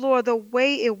pelvic floor, the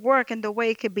way it worked and the way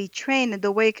it could be trained and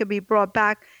the way it could be brought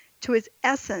back to its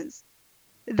essence,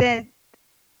 then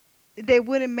they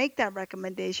wouldn't make that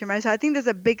recommendation, right? So I think there's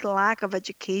a big lack of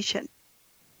education.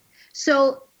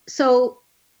 So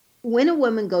when a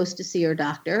woman goes to see her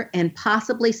doctor and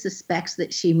possibly suspects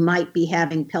that she might be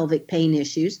having pelvic pain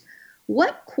issues,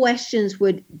 what questions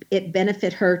would it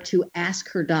benefit her to ask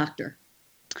her doctor?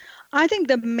 I think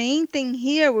the main thing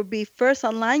here would be first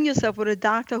align yourself with a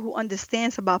doctor who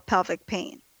understands about pelvic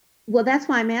pain. Well, that's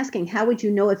why I'm asking, how would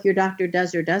you know if your doctor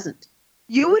does or doesn't?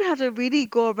 You would have to really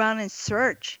go around and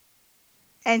search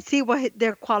and see what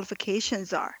their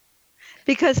qualifications are.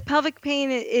 Because pelvic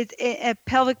pain is a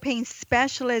pelvic pain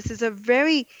specialist is a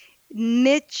very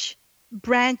niche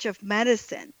branch of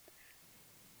medicine.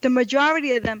 The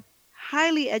majority of them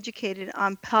highly educated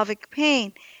on pelvic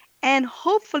pain, and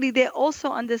hopefully they also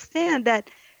understand that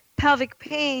pelvic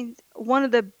pain, one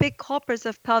of the big culprits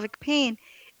of pelvic pain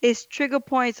is trigger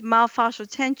points, myofascial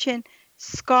tension,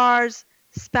 scars,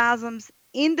 spasms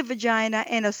in the vagina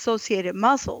and associated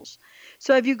muscles.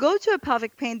 So if you go to a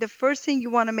pelvic pain, the first thing you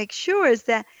want to make sure is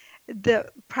that the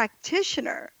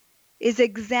practitioner is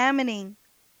examining,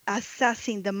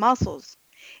 assessing the muscles.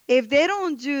 If they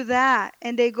don't do that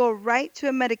and they go right to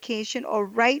a medication or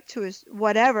right to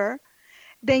whatever,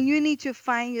 then you need to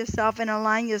find yourself and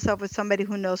align yourself with somebody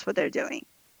who knows what they're doing.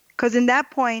 Because in that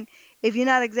point, if you're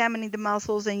not examining the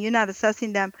muscles and you're not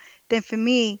assessing them, then for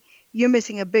me, you're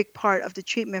missing a big part of the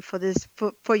treatment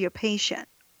for your patient.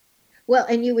 Well,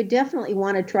 and you would definitely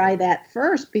want to try that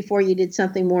first before you did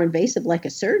something more invasive like a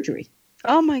surgery.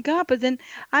 Oh my God, but then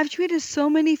I've treated so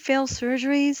many failed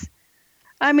surgeries.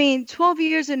 I mean, 12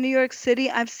 years in New York City,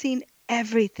 I've seen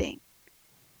everything.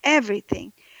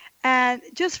 And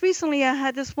just recently, I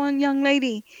had this one young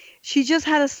lady. She just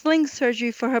had a sling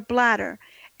surgery for her bladder,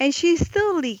 and she's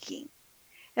still leaking.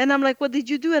 And I'm like, well, did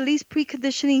you do at least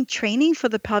preconditioning training for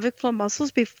the pelvic floor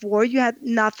muscles before? You had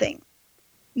nothing.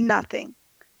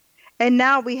 And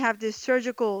now we have this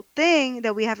surgical thing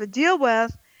that we have to deal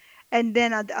with. And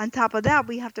then on top of that,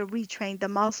 we have to retrain the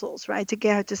muscles, right, to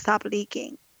get her to stop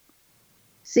leaking.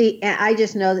 See, I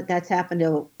just know that that's happened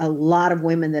to a lot of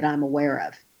women that I'm aware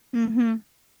of. Mm-hmm.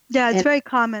 Yeah, it's very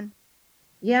common.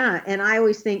 Yeah, and I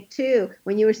always think, too,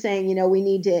 when you were saying, we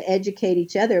need to educate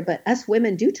each other, but us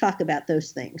women do talk about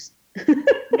those things.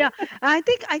 Yeah, I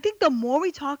think the more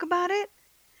we talk about it,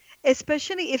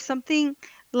 especially if something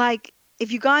like,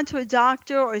 if you gone to a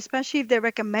doctor, or especially if they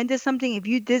recommended something, if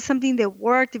you did something that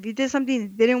worked, if you did something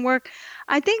that didn't work,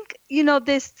 I think,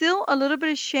 there's still a little bit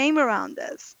of shame around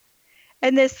this.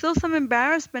 And there's still some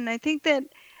embarrassment. I think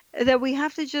that we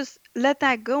have to just let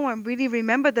that go and really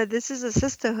remember that this is a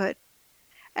sisterhood,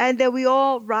 and that we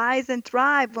all rise and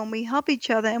thrive when we help each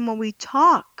other and when we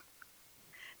talk,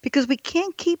 because we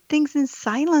can't keep things in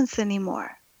silence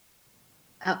anymore.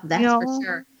 Oh, that's for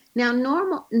sure. Now,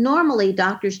 normally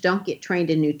doctors don't get trained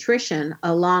in nutrition,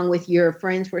 along with your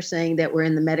friends were saying that we're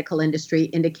in the medical industry,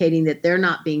 indicating that they're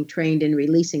not being trained in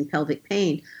releasing pelvic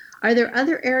pain. Are there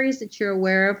other areas that you're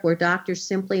aware of where doctors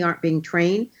simply aren't being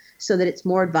trained, so that it's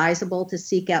more advisable to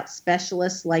seek out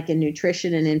specialists like in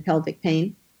nutrition and in pelvic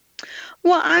pain?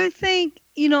 Well, I think,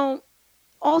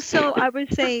 also I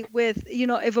would say with,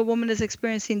 if a woman is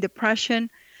experiencing depression,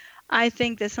 I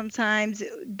think that sometimes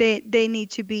they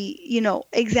need to be,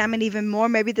 examined even more.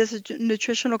 Maybe there's a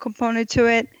nutritional component to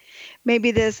it. Maybe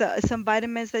there's some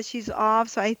vitamins that she's off.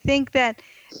 So I think that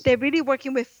they're really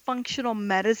working with functional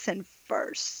medicine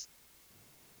first.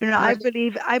 I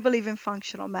believe in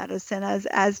functional medicine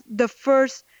as the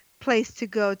first place to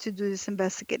go to do this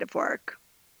investigative work.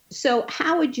 So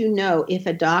how would you know if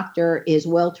a doctor is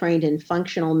well trained in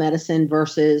functional medicine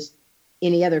versus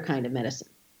any other kind of medicine?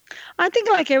 I think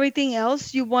like everything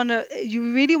else, you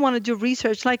really want to do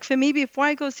research. Like for me, before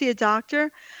I go see a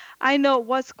doctor, I know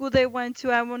what school they went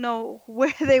to. I will know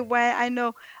where they went. I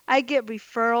know I get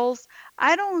referrals.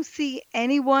 I don't see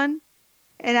anyone,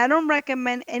 and I don't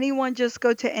recommend anyone just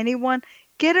go to anyone.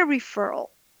 Get a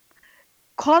referral.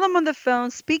 Call them on the phone.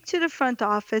 Speak to the front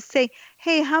office. Say,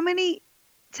 hey, how many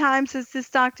times does this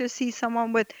doctor see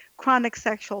someone with chronic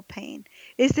sexual pain?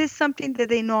 Is this something that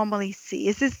they normally see?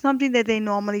 Is this something that they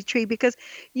normally treat? Because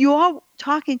you are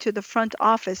talking to the front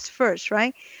office first,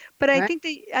 right? But right.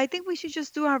 I think we should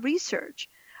just do our research.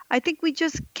 I think we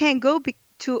just can't go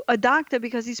to a doctor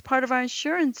because he's part of our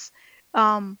insurance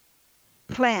plan.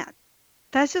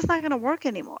 That's just not going to work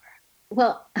anymore.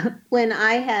 Well, when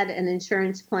I had an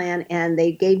insurance plan and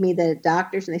they gave me the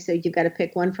doctors and they said, you've got to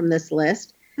pick one from this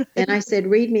list. And I said,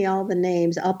 read me all the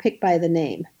names. I'll pick by the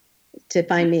name to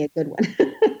find me a good one.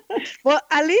 Well,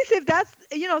 at least if that's,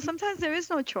 sometimes there is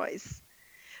no choice.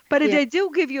 But if they do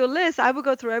give you a list, I would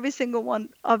go through every single one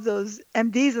of those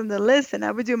MDs on the list and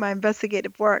I would do my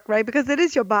investigative work, right? Because it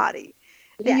is your body.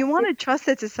 And you want to trust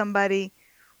it to somebody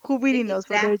who really knows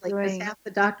what they're doing. Because half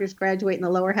the doctors graduate in the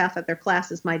lower half of their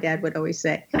classes, my dad would always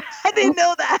say. I didn't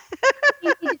know that.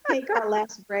 We need to take our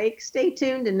last break. Stay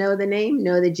tuned to Know the Name,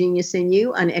 Know the Genius in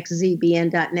You on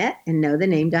xzbn.net and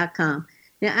knowthename.com.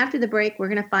 Now, after the break, we're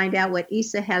going to find out what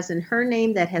Isa has in her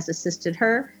name that has assisted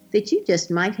her that you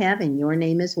just might have in your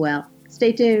name as well.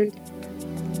 Stay tuned.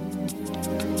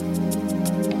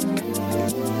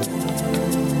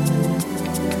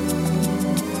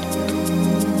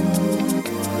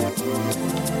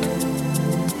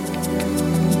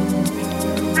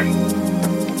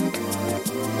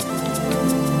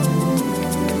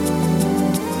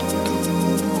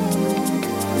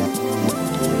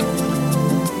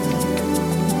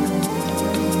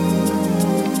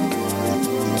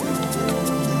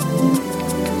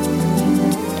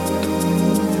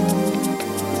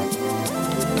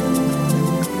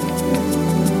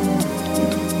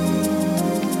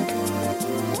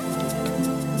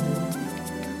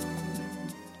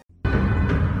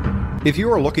 If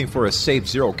you are looking for a safe,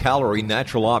 zero-calorie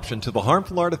natural option to the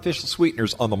harmful artificial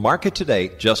sweeteners on the market today,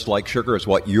 Just Like Sugar is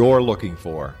what you're looking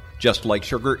for. Just Like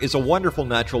Sugar is a wonderful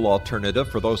natural alternative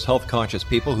for those health-conscious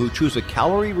people who choose a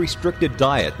calorie-restricted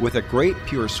diet with a great,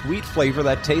 pure, sweet flavor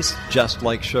that tastes just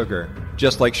like sugar.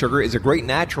 Just Like Sugar is a great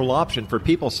natural option for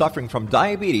people suffering from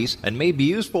diabetes and may be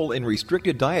useful in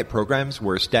restricted diet programs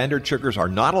where standard sugars are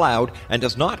not allowed and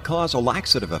does not cause a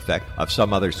laxative effect of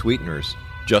some other sweeteners.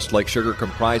 Just Like Sugar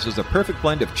comprises a perfect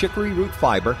blend of chicory root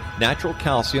fiber, natural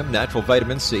calcium, natural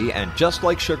vitamin C, and Just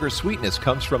Like Sugar's sweetness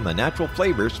comes from the natural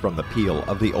flavors from the peel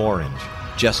of the orange.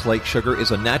 Just Like Sugar is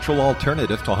a natural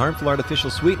alternative to harmful artificial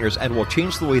sweeteners and will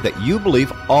change the way that you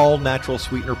believe all natural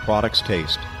sweetener products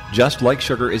taste. Just Like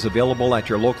Sugar is available at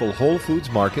your local Whole Foods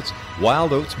markets,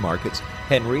 Wild Oats markets,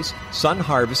 Henry's, Sun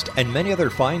Harvest, and many other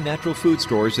fine natural food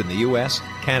stores in the U.S.,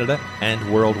 Canada,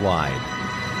 and worldwide.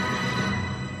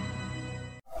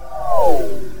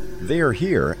 They are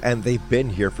here, and they've been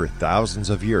here for thousands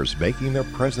of years, making their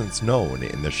presence known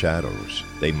in the shadows.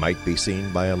 They might be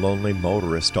seen by a lonely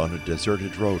motorist on a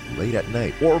deserted road late at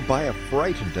night, or by a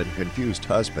frightened and confused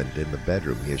husband in the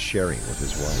bedroom he is sharing with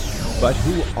his wife. But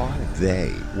who are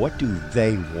they? What do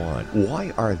they want?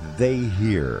 Why are they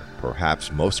here?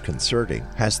 Perhaps most concerning,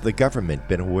 has the government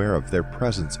been aware of their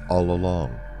presence all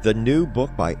along? The new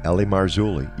book by Ellie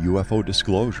Marzulli, UFO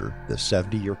Disclosure, The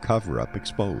 70-Year Cover-Up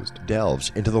Exposed,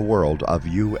 delves into the world of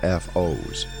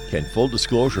UFOs. Can full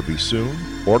disclosure be soon?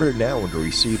 Order now and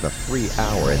receive a free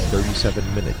hour and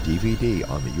 37-minute DVD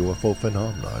on the UFO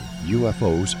phenomenon.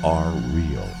 UFOs are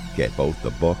real. Get both the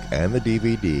book and the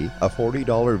DVD, a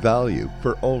 $40 value,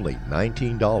 for only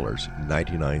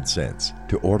 $19.99.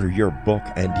 To order your book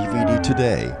and DVD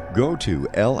today, go to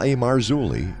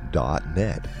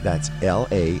lamarzulli.net. That's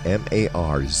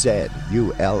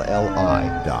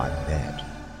LAMARZULLI.net.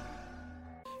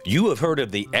 You have heard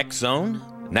of the X Zone?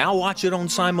 Now watch it on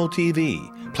Simul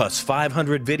TV, plus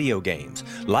 500 video games,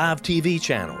 live TV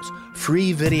channels,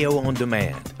 free video on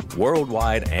demand,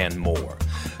 worldwide, and more.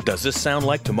 Does this sound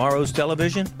like tomorrow's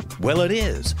television? Well, it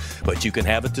is, but you can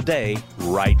have it today,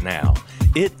 right now.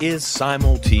 It is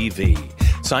Simul TV.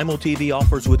 Simul TV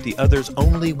offers what the others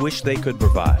only wish they could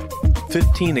provide.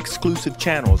 15 exclusive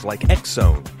channels like X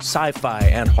Zone, Sci-Fi,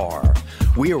 and Horror.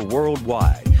 We are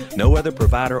worldwide. No other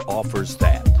provider offers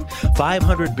that.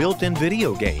 500 built-in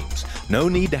video games. No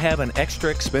need to have an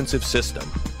extra expensive system.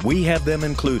 We have them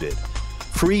included.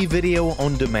 Free video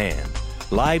on demand.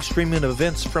 Live streaming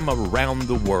events from around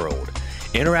the world,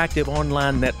 interactive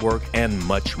online network, and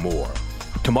much more.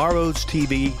 Tomorrow's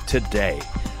TV today.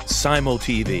 Simul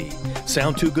TV.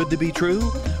 Sound too good to be true?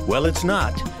 Well, it's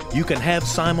not. You can have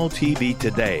Simul TV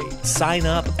today. Sign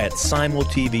up at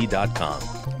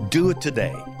simultv.com. Do it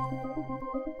today.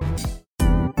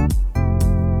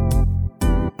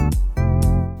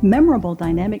 Memorable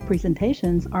dynamic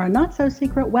presentations are a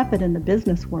not-so-secret weapon in the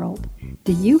business world.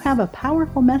 Do you have a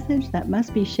powerful message that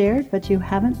must be shared, but you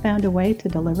haven't found a way to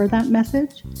deliver that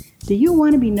message? Do you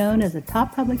want to be known as a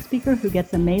top public speaker who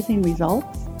gets amazing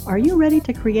results? Are you ready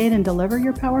to create and deliver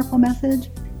your powerful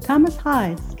message? Thomas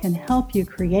Hides can help you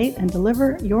create and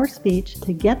deliver your speech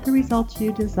to get the results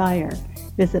you desire.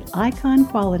 Visit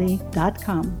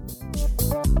iconquality.com.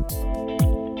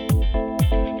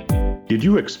 Did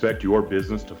you expect your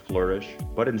business to flourish,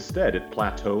 but instead it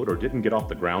plateaued or didn't get off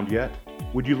the ground yet?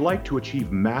 Would you like to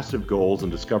achieve massive goals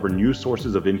and discover new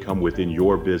sources of income within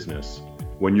your business?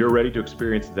 When you're ready to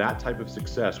experience that type of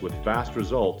success with fast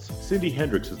results, Cindy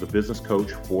Hendricks is the business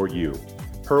coach for you.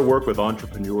 Her work with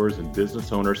entrepreneurs and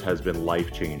business owners has been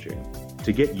life-changing.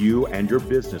 To get you and your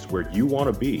business where you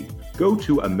want to be, go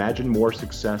to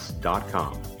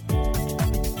imaginemoresuccess.com.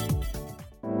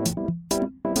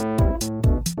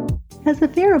 Has the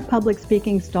fear of public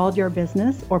speaking stalled your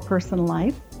business or personal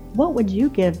life? What would you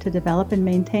give to develop and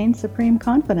maintain supreme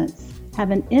confidence? Have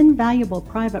an invaluable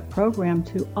private program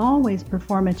to always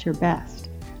perform at your best.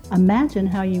 Imagine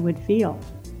how you would feel.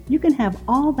 You can have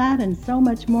all that and so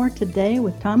much more today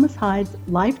with Thomas Hides'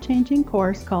 life-changing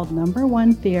course called Number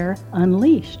One Fear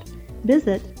Unleashed.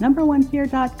 Visit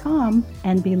numberonefear.com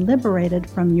and be liberated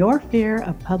from your fear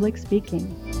of public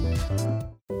speaking.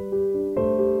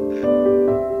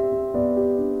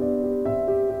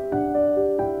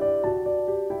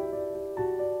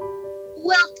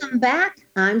 Welcome back.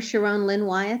 I'm Sharon Lynn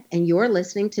Wyeth, and you're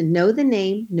listening to Know the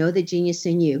Name, Know the Genius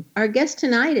in You. Our guest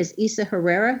tonight is Isa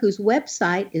Herrera, whose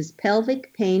website is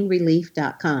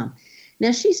pelvicpainrelief.com.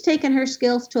 Now, she's taken her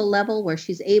skills to a level where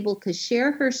she's able to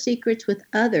share her secrets with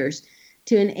others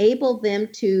to enable them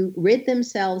to rid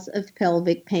themselves of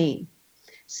pelvic pain.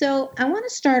 So I want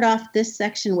to start off this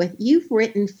section with, you've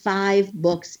written 5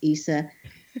 books, Isa.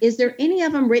 Is there any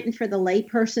of them written for the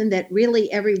layperson that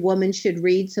really every woman should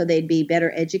read so they'd be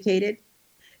better educated?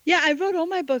 Yeah, I wrote all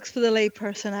my books for the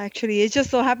layperson, actually. It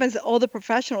just so happens that all the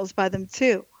professionals buy them,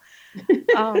 too.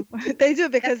 They do,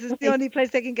 because it's the only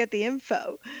place they can get the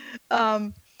info.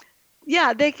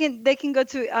 Yeah, they can go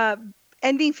to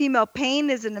Ending Female Pain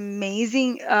is an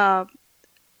amazing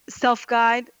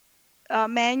self-guide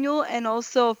manual, and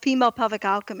also Female Pelvic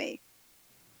Alchemy.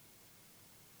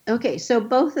 Okay, so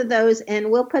both of those, and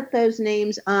we'll put those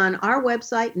names on our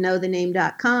website,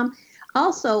 knowthename.com.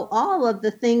 Also, all of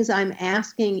the things I'm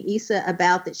asking Isa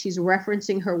about that she's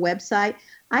referencing her website,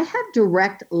 I have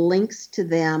direct links to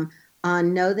them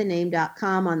on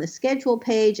knowthename.com on the schedule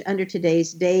page under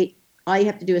today's date. All you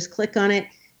have to do is click on it.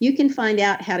 You can find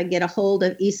out how to get a hold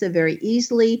of Isa very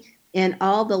easily, and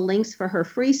all the links for her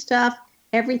free stuff.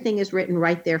 Everything is written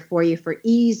right there for you for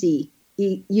easy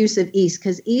use of Isa,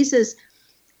 because Isa's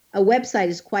website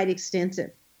is quite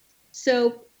extensive.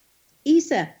 So,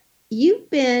 Isa, you've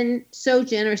been so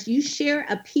generous. You share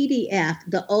a PDF,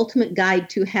 The Ultimate Guide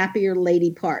to Happier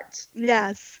Lady Parts.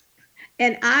 Yes.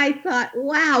 And I thought,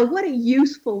 wow, what a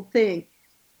useful thing.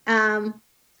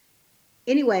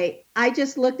 Anyway, I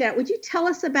just looked at it. Would you tell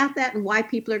us about that and why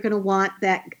people are going to want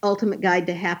that Ultimate Guide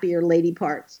to Happier Lady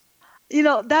Parts? You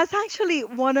know, that's actually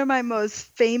one of my most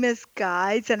famous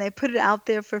guides, and I put it out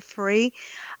there for free.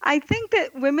 I think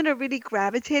that women are really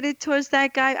gravitated towards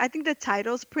that guide. I think the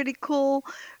title's pretty cool,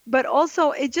 but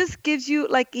also it just gives you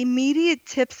like immediate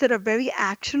tips that are very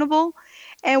actionable.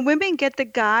 And women get the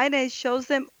guide and it shows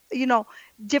them, you know,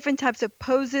 different types of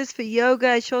poses for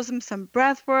yoga. It shows them some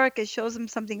breath work. It shows them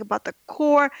something about the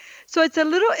core. So it's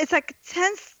like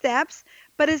 10 steps,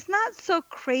 but it's not so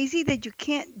crazy that you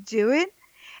can't do it.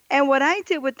 And what I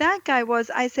did with that guy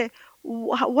was I said,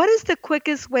 what is the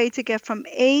quickest way to get from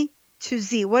A to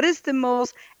Z? What is the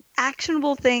most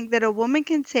actionable thing that a woman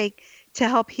can take to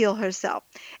help heal herself?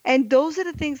 And those are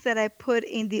the things that I put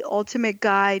in the Ultimate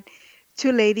Guide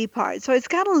to Lady Parts. So it's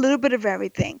got a little bit of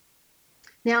everything.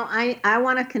 Now, I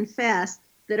want to confess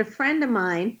that a friend of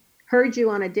mine heard you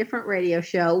on a different radio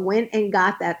show, went and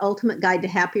got that Ultimate Guide to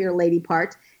Happier Lady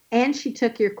Parts, and she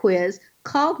took your quiz,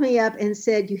 called me up and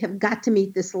said, you have got to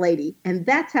meet this lady. And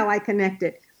that's how I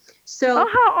connected. So, oh,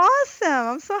 how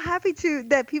awesome. I'm so happy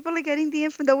that people are getting the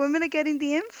info, the women are getting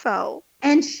the info.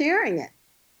 And sharing it.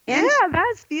 And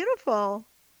that's beautiful.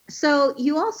 So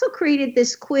you also created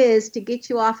this quiz to get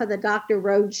you off of the Dr.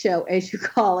 Road show, as you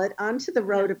call it, onto the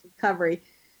road of recovery.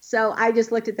 So I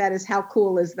just looked at that as how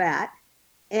cool is that?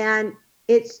 And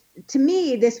to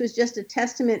me, this was just a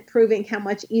testament proving how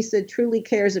much Isa truly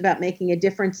cares about making a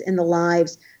difference in the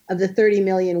lives of the 30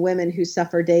 million women who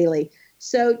suffer daily.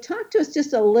 So talk to us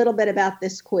just a little bit about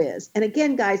this quiz. And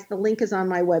again, guys, the link is on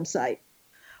my website.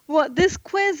 Well, this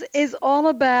quiz is all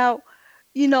about,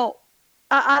 you know,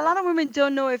 a lot of women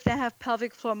don't know if they have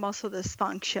pelvic floor muscle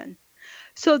dysfunction.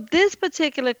 So this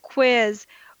particular quiz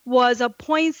was a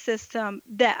point system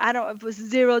that it was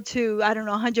 0 to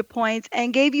 100 points,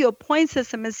 and gave you a point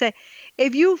system and say,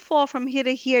 if you fall from here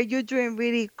to here, you're doing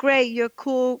really great, you're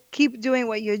cool, keep doing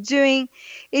what you're doing.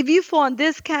 If you fall in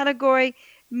this category,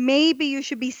 maybe you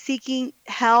should be seeking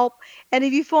help. And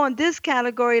if you fall in this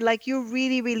category, like you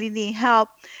really, really need help.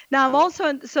 Now I'm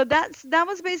also, so that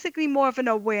was basically more of an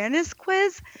awareness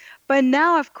quiz, but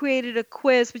now I've created a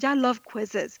quiz, which I love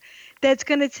quizzes, that's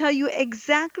going to tell you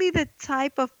exactly the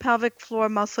type of pelvic floor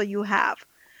muscle you have,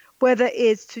 whether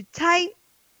it's too tight,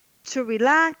 too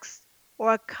relaxed,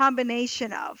 or a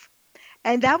combination of.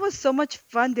 And that was so much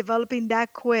fun developing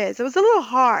that quiz. It was a little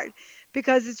hard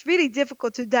because it's really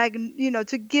difficult to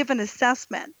to give an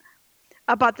assessment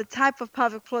about the type of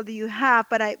pelvic floor that you have.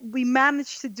 But we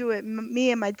managed to do it,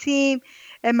 me and my team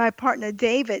and my partner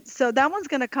David. So that one's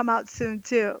going to come out soon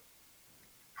too.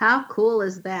 How cool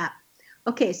is that?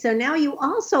 Okay, so now you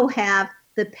also have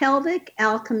the Pelvic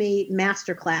Alchemy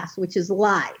Masterclass, which is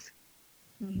live.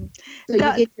 Mm-hmm. So you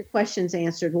get your questions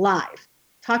answered live.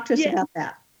 Talk to us about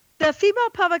that. The Female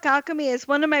Pelvic Alchemy is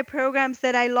one of my programs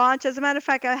that I launched. As a matter of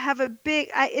fact, I have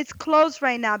it's closed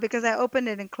right now because I opened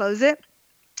it and closed it,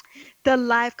 the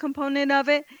live component of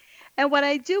it. And what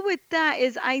I do with that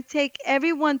is I take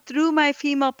everyone through my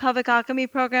Female Pelvic Alchemy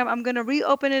program. I'm going to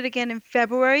reopen it again in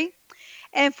February.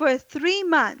 And for 3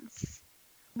 months,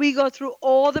 we go through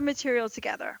all the material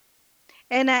together,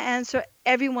 and I answer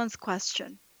everyone's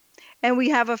question. And we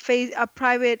have a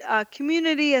private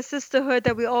community, a sisterhood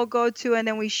that we all go to, and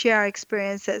then we share our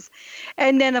experiences.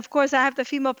 And then, of course, I have the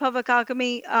Female Pelvic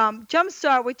Alchemy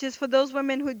Jumpstart, which is for those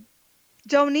women who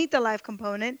don't need the live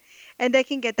component, and they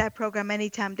can get that program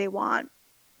anytime they want.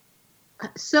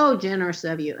 So generous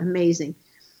of you. Amazing.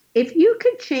 If you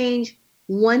could change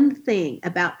one thing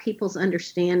about people's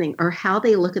understanding or how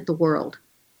they look at the world,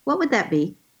 what would that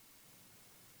be?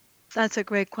 That's a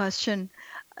great question.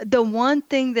 The one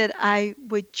thing that I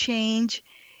would change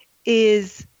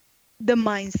is the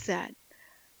mindset.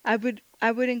 I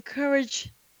would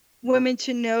encourage women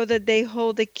to know that they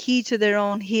hold the key to their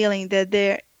own healing, that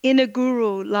their inner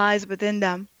guru lies within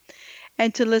them,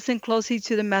 and to listen closely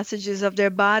to the messages of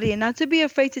their body and not to be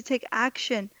afraid to take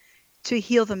action to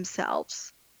heal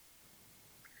themselves.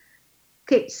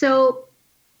 Okay, so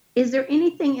is there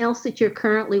anything else that you're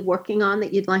currently working on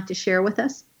that you'd like to share with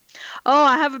us? Oh,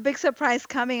 I have a big surprise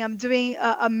coming. I'm doing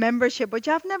a membership, which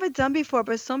I've never done before,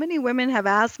 but so many women have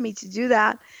asked me to do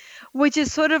that, which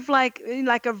is sort of like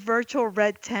a virtual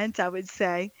red tent, I would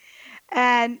say.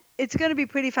 And it's going to be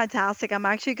pretty fantastic. I'm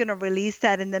actually going to release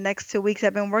that in the next 2 weeks.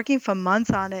 I've been working for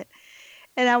months on it.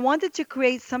 And I wanted to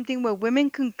create something where women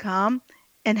can come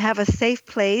and have a safe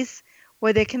place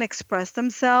where they can express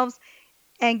themselves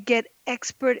and get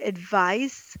expert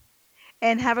advice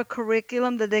and have a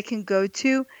curriculum that they can go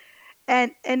to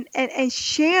and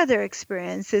share their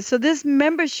experiences. So this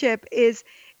membership is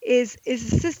a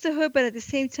sisterhood, but at the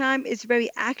same time, it's very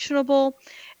actionable.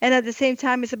 And at the same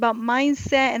time, it's about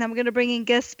mindset. And I'm going to bring in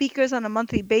guest speakers on a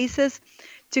monthly basis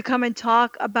to come and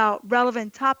talk about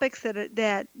relevant topics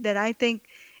that I think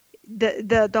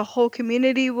the whole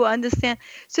community will understand.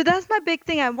 So that's my big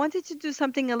thing. I wanted to do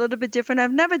something a little bit different.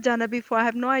 I've never done it before. I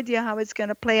have no idea how it's going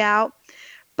to play out,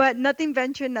 but nothing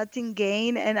venture, nothing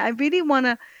gain. And I really want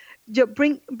to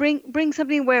bring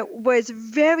something where it's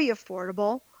very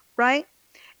affordable, right?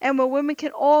 And where women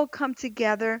can all come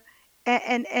together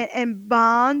and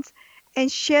bond and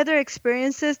share their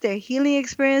experiences, their healing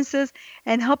experiences,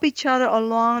 and help each other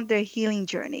along their healing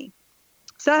journey.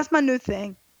 So that's my new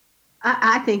thing.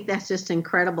 I think that's just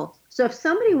incredible. So if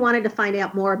somebody wanted to find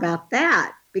out more about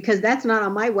that, because that's not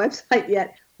on my website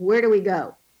yet, where do we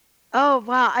go? Oh,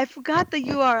 wow. I forgot the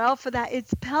URL for that.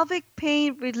 It's pelvic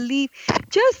pain relief.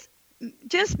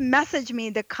 Just message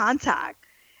me the contact.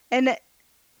 And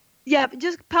yeah,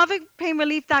 just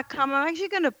pelvicpainrelief.com. I'm actually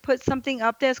going to put something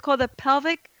up there. It's called the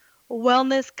Pelvic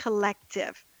Wellness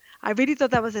Collective. I really thought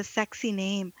that was a sexy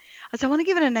name. I want to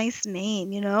give it a nice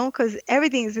name, because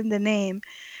everything is in the name.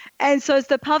 And so it's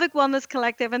the Pelvic Wellness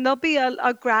Collective, and there'll be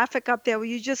a graphic up there where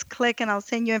you just click and I'll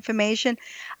send you information.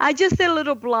 I just did a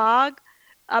little blog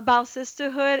about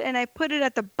sisterhood, and I put it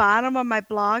at the bottom of my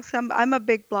blog. So I'm a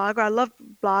big blogger. I love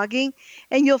blogging,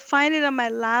 and you'll find it on my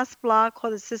last blog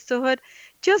called The Sisterhood.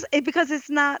 Because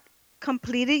it's not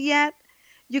completed yet,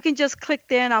 you can just click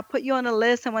there, and I'll put you on a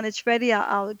list, and when it's ready,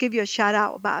 I'll give you a shout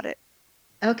out about it.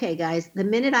 Okay, guys, the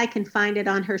minute I can find it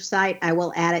on her site, I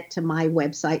will add it to my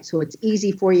website so it's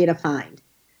easy for you to find,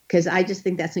 because I just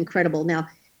think that's incredible. Now,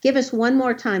 give us one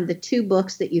more time the 2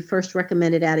 books that you first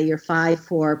recommended out of your 5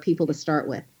 for people to start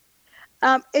with.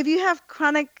 If you have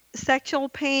chronic sexual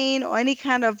pain or any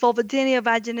kind of vulvodynia,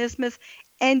 vaginismus,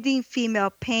 Ending Female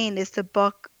Pain is the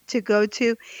book to go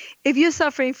to. If you're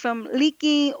suffering from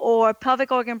leaking or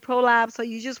pelvic organ prolapse, or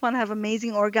you just want to have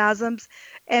amazing orgasms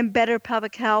and better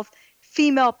pelvic health,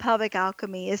 Female Pelvic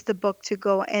Alchemy is the book to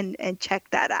go and check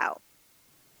that out.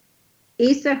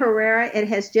 Isa Herrera, it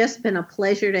has just been a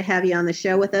pleasure to have you on the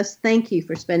show with us. Thank you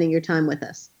for spending your time with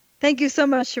us. Thank you so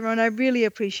much, Sharon. I really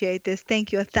appreciate this.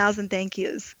 Thank you. 1,000 thank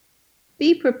yous.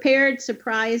 Be prepared,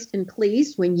 surprised, and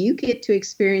pleased when you get to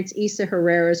experience Isa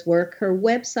Herrera's work. Her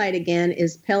website, again,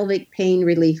 is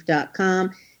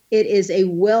pelvicpainrelief.com. It is a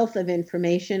wealth of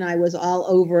information. I was all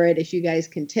over it. As you guys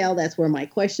can tell, that's where my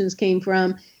questions came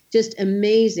from. Just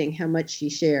amazing how much she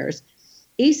shares.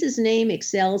 Isa's name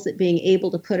excels at being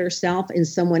able to put herself in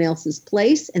someone else's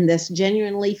place and thus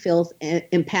genuinely feels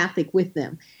empathic with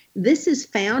them. This is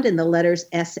found in the letters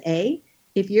S-A.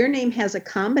 If your name has a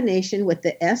combination with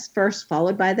the S first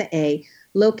followed by the A,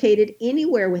 located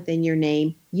anywhere within your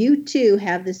name, you too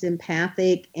have this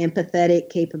empathic, empathetic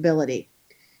capability.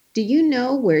 Do you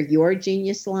know where your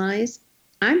genius lies?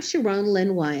 I'm Sharon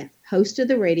Lynn Wyeth, host of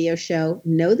the radio show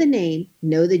Know the Name,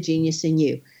 Know the Genius in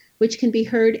You, which can be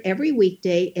heard every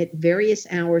weekday at various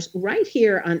hours right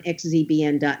here on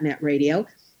xzbn.net radio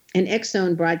and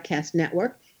X-Zone Broadcast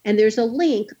Network. And there's a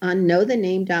link on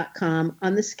knowthename.com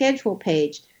on the schedule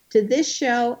page to this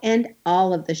show and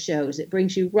all of the shows. It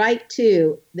brings you right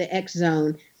to the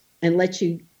X-Zone and lets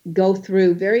you go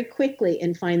through very quickly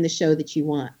and find the show that you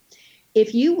want.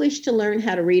 If you wish to learn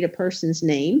how to read a person's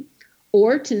name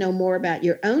or to know more about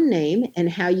your own name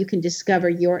and how you can discover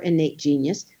your innate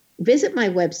genius, visit my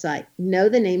website,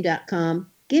 knowthename.com.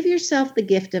 Give yourself the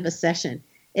gift of a session.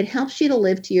 It helps you to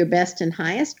live to your best and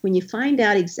highest when you find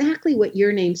out exactly what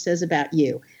your name says about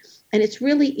you. And it's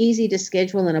really easy to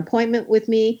schedule an appointment with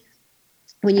me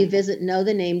when you visit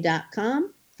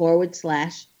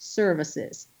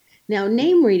knowthename.com/services. Now,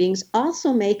 name readings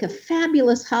also make a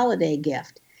fabulous holiday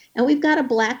gift. And we've got a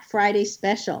Black Friday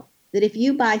special that if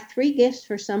you buy 3 gifts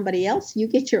for somebody else, you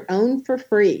get your own for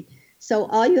free. So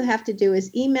all you have to do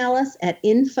is email us at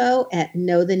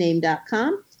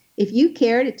info@knowthename.com if you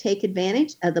care to take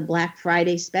advantage of the Black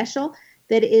Friday special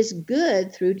that is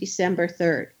good through December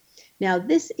 3rd. Now,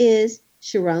 this is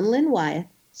Sharon Lynn Wyeth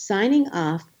signing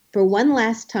off for one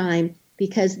last time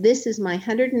because this is my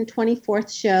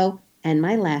 124th show and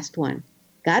my last one.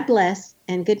 God bless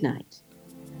and good night.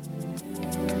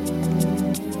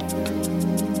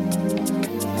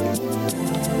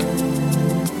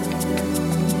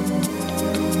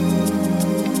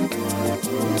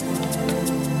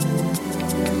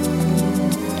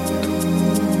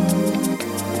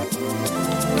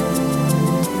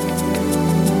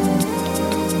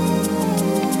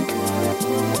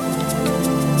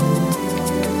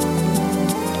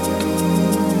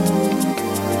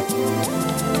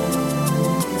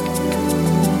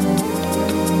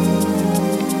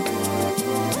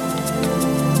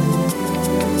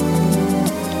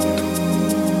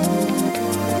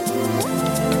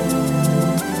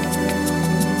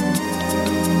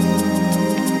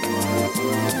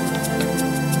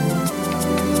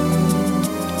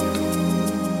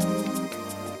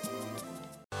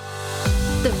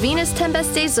 Venus 10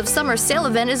 Best Days of Summer sale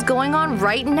event is going on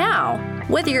right now.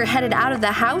 Whether you're headed out of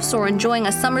the house or enjoying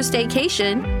a summer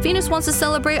staycation, Venus wants to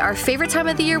celebrate our favorite time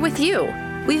of the year with you.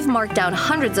 We've marked down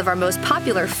hundreds of our most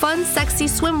popular fun, sexy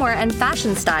swimwear and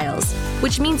fashion styles,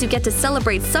 which means you get to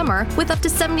celebrate summer with up to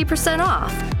 70%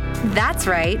 off. That's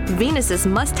right, Venus's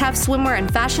must-have swimwear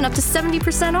and fashion up to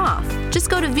 70% off.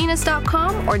 Just go to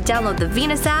Venus.com or download the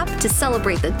Venus app to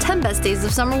celebrate the 10 best days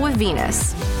of summer with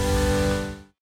Venus.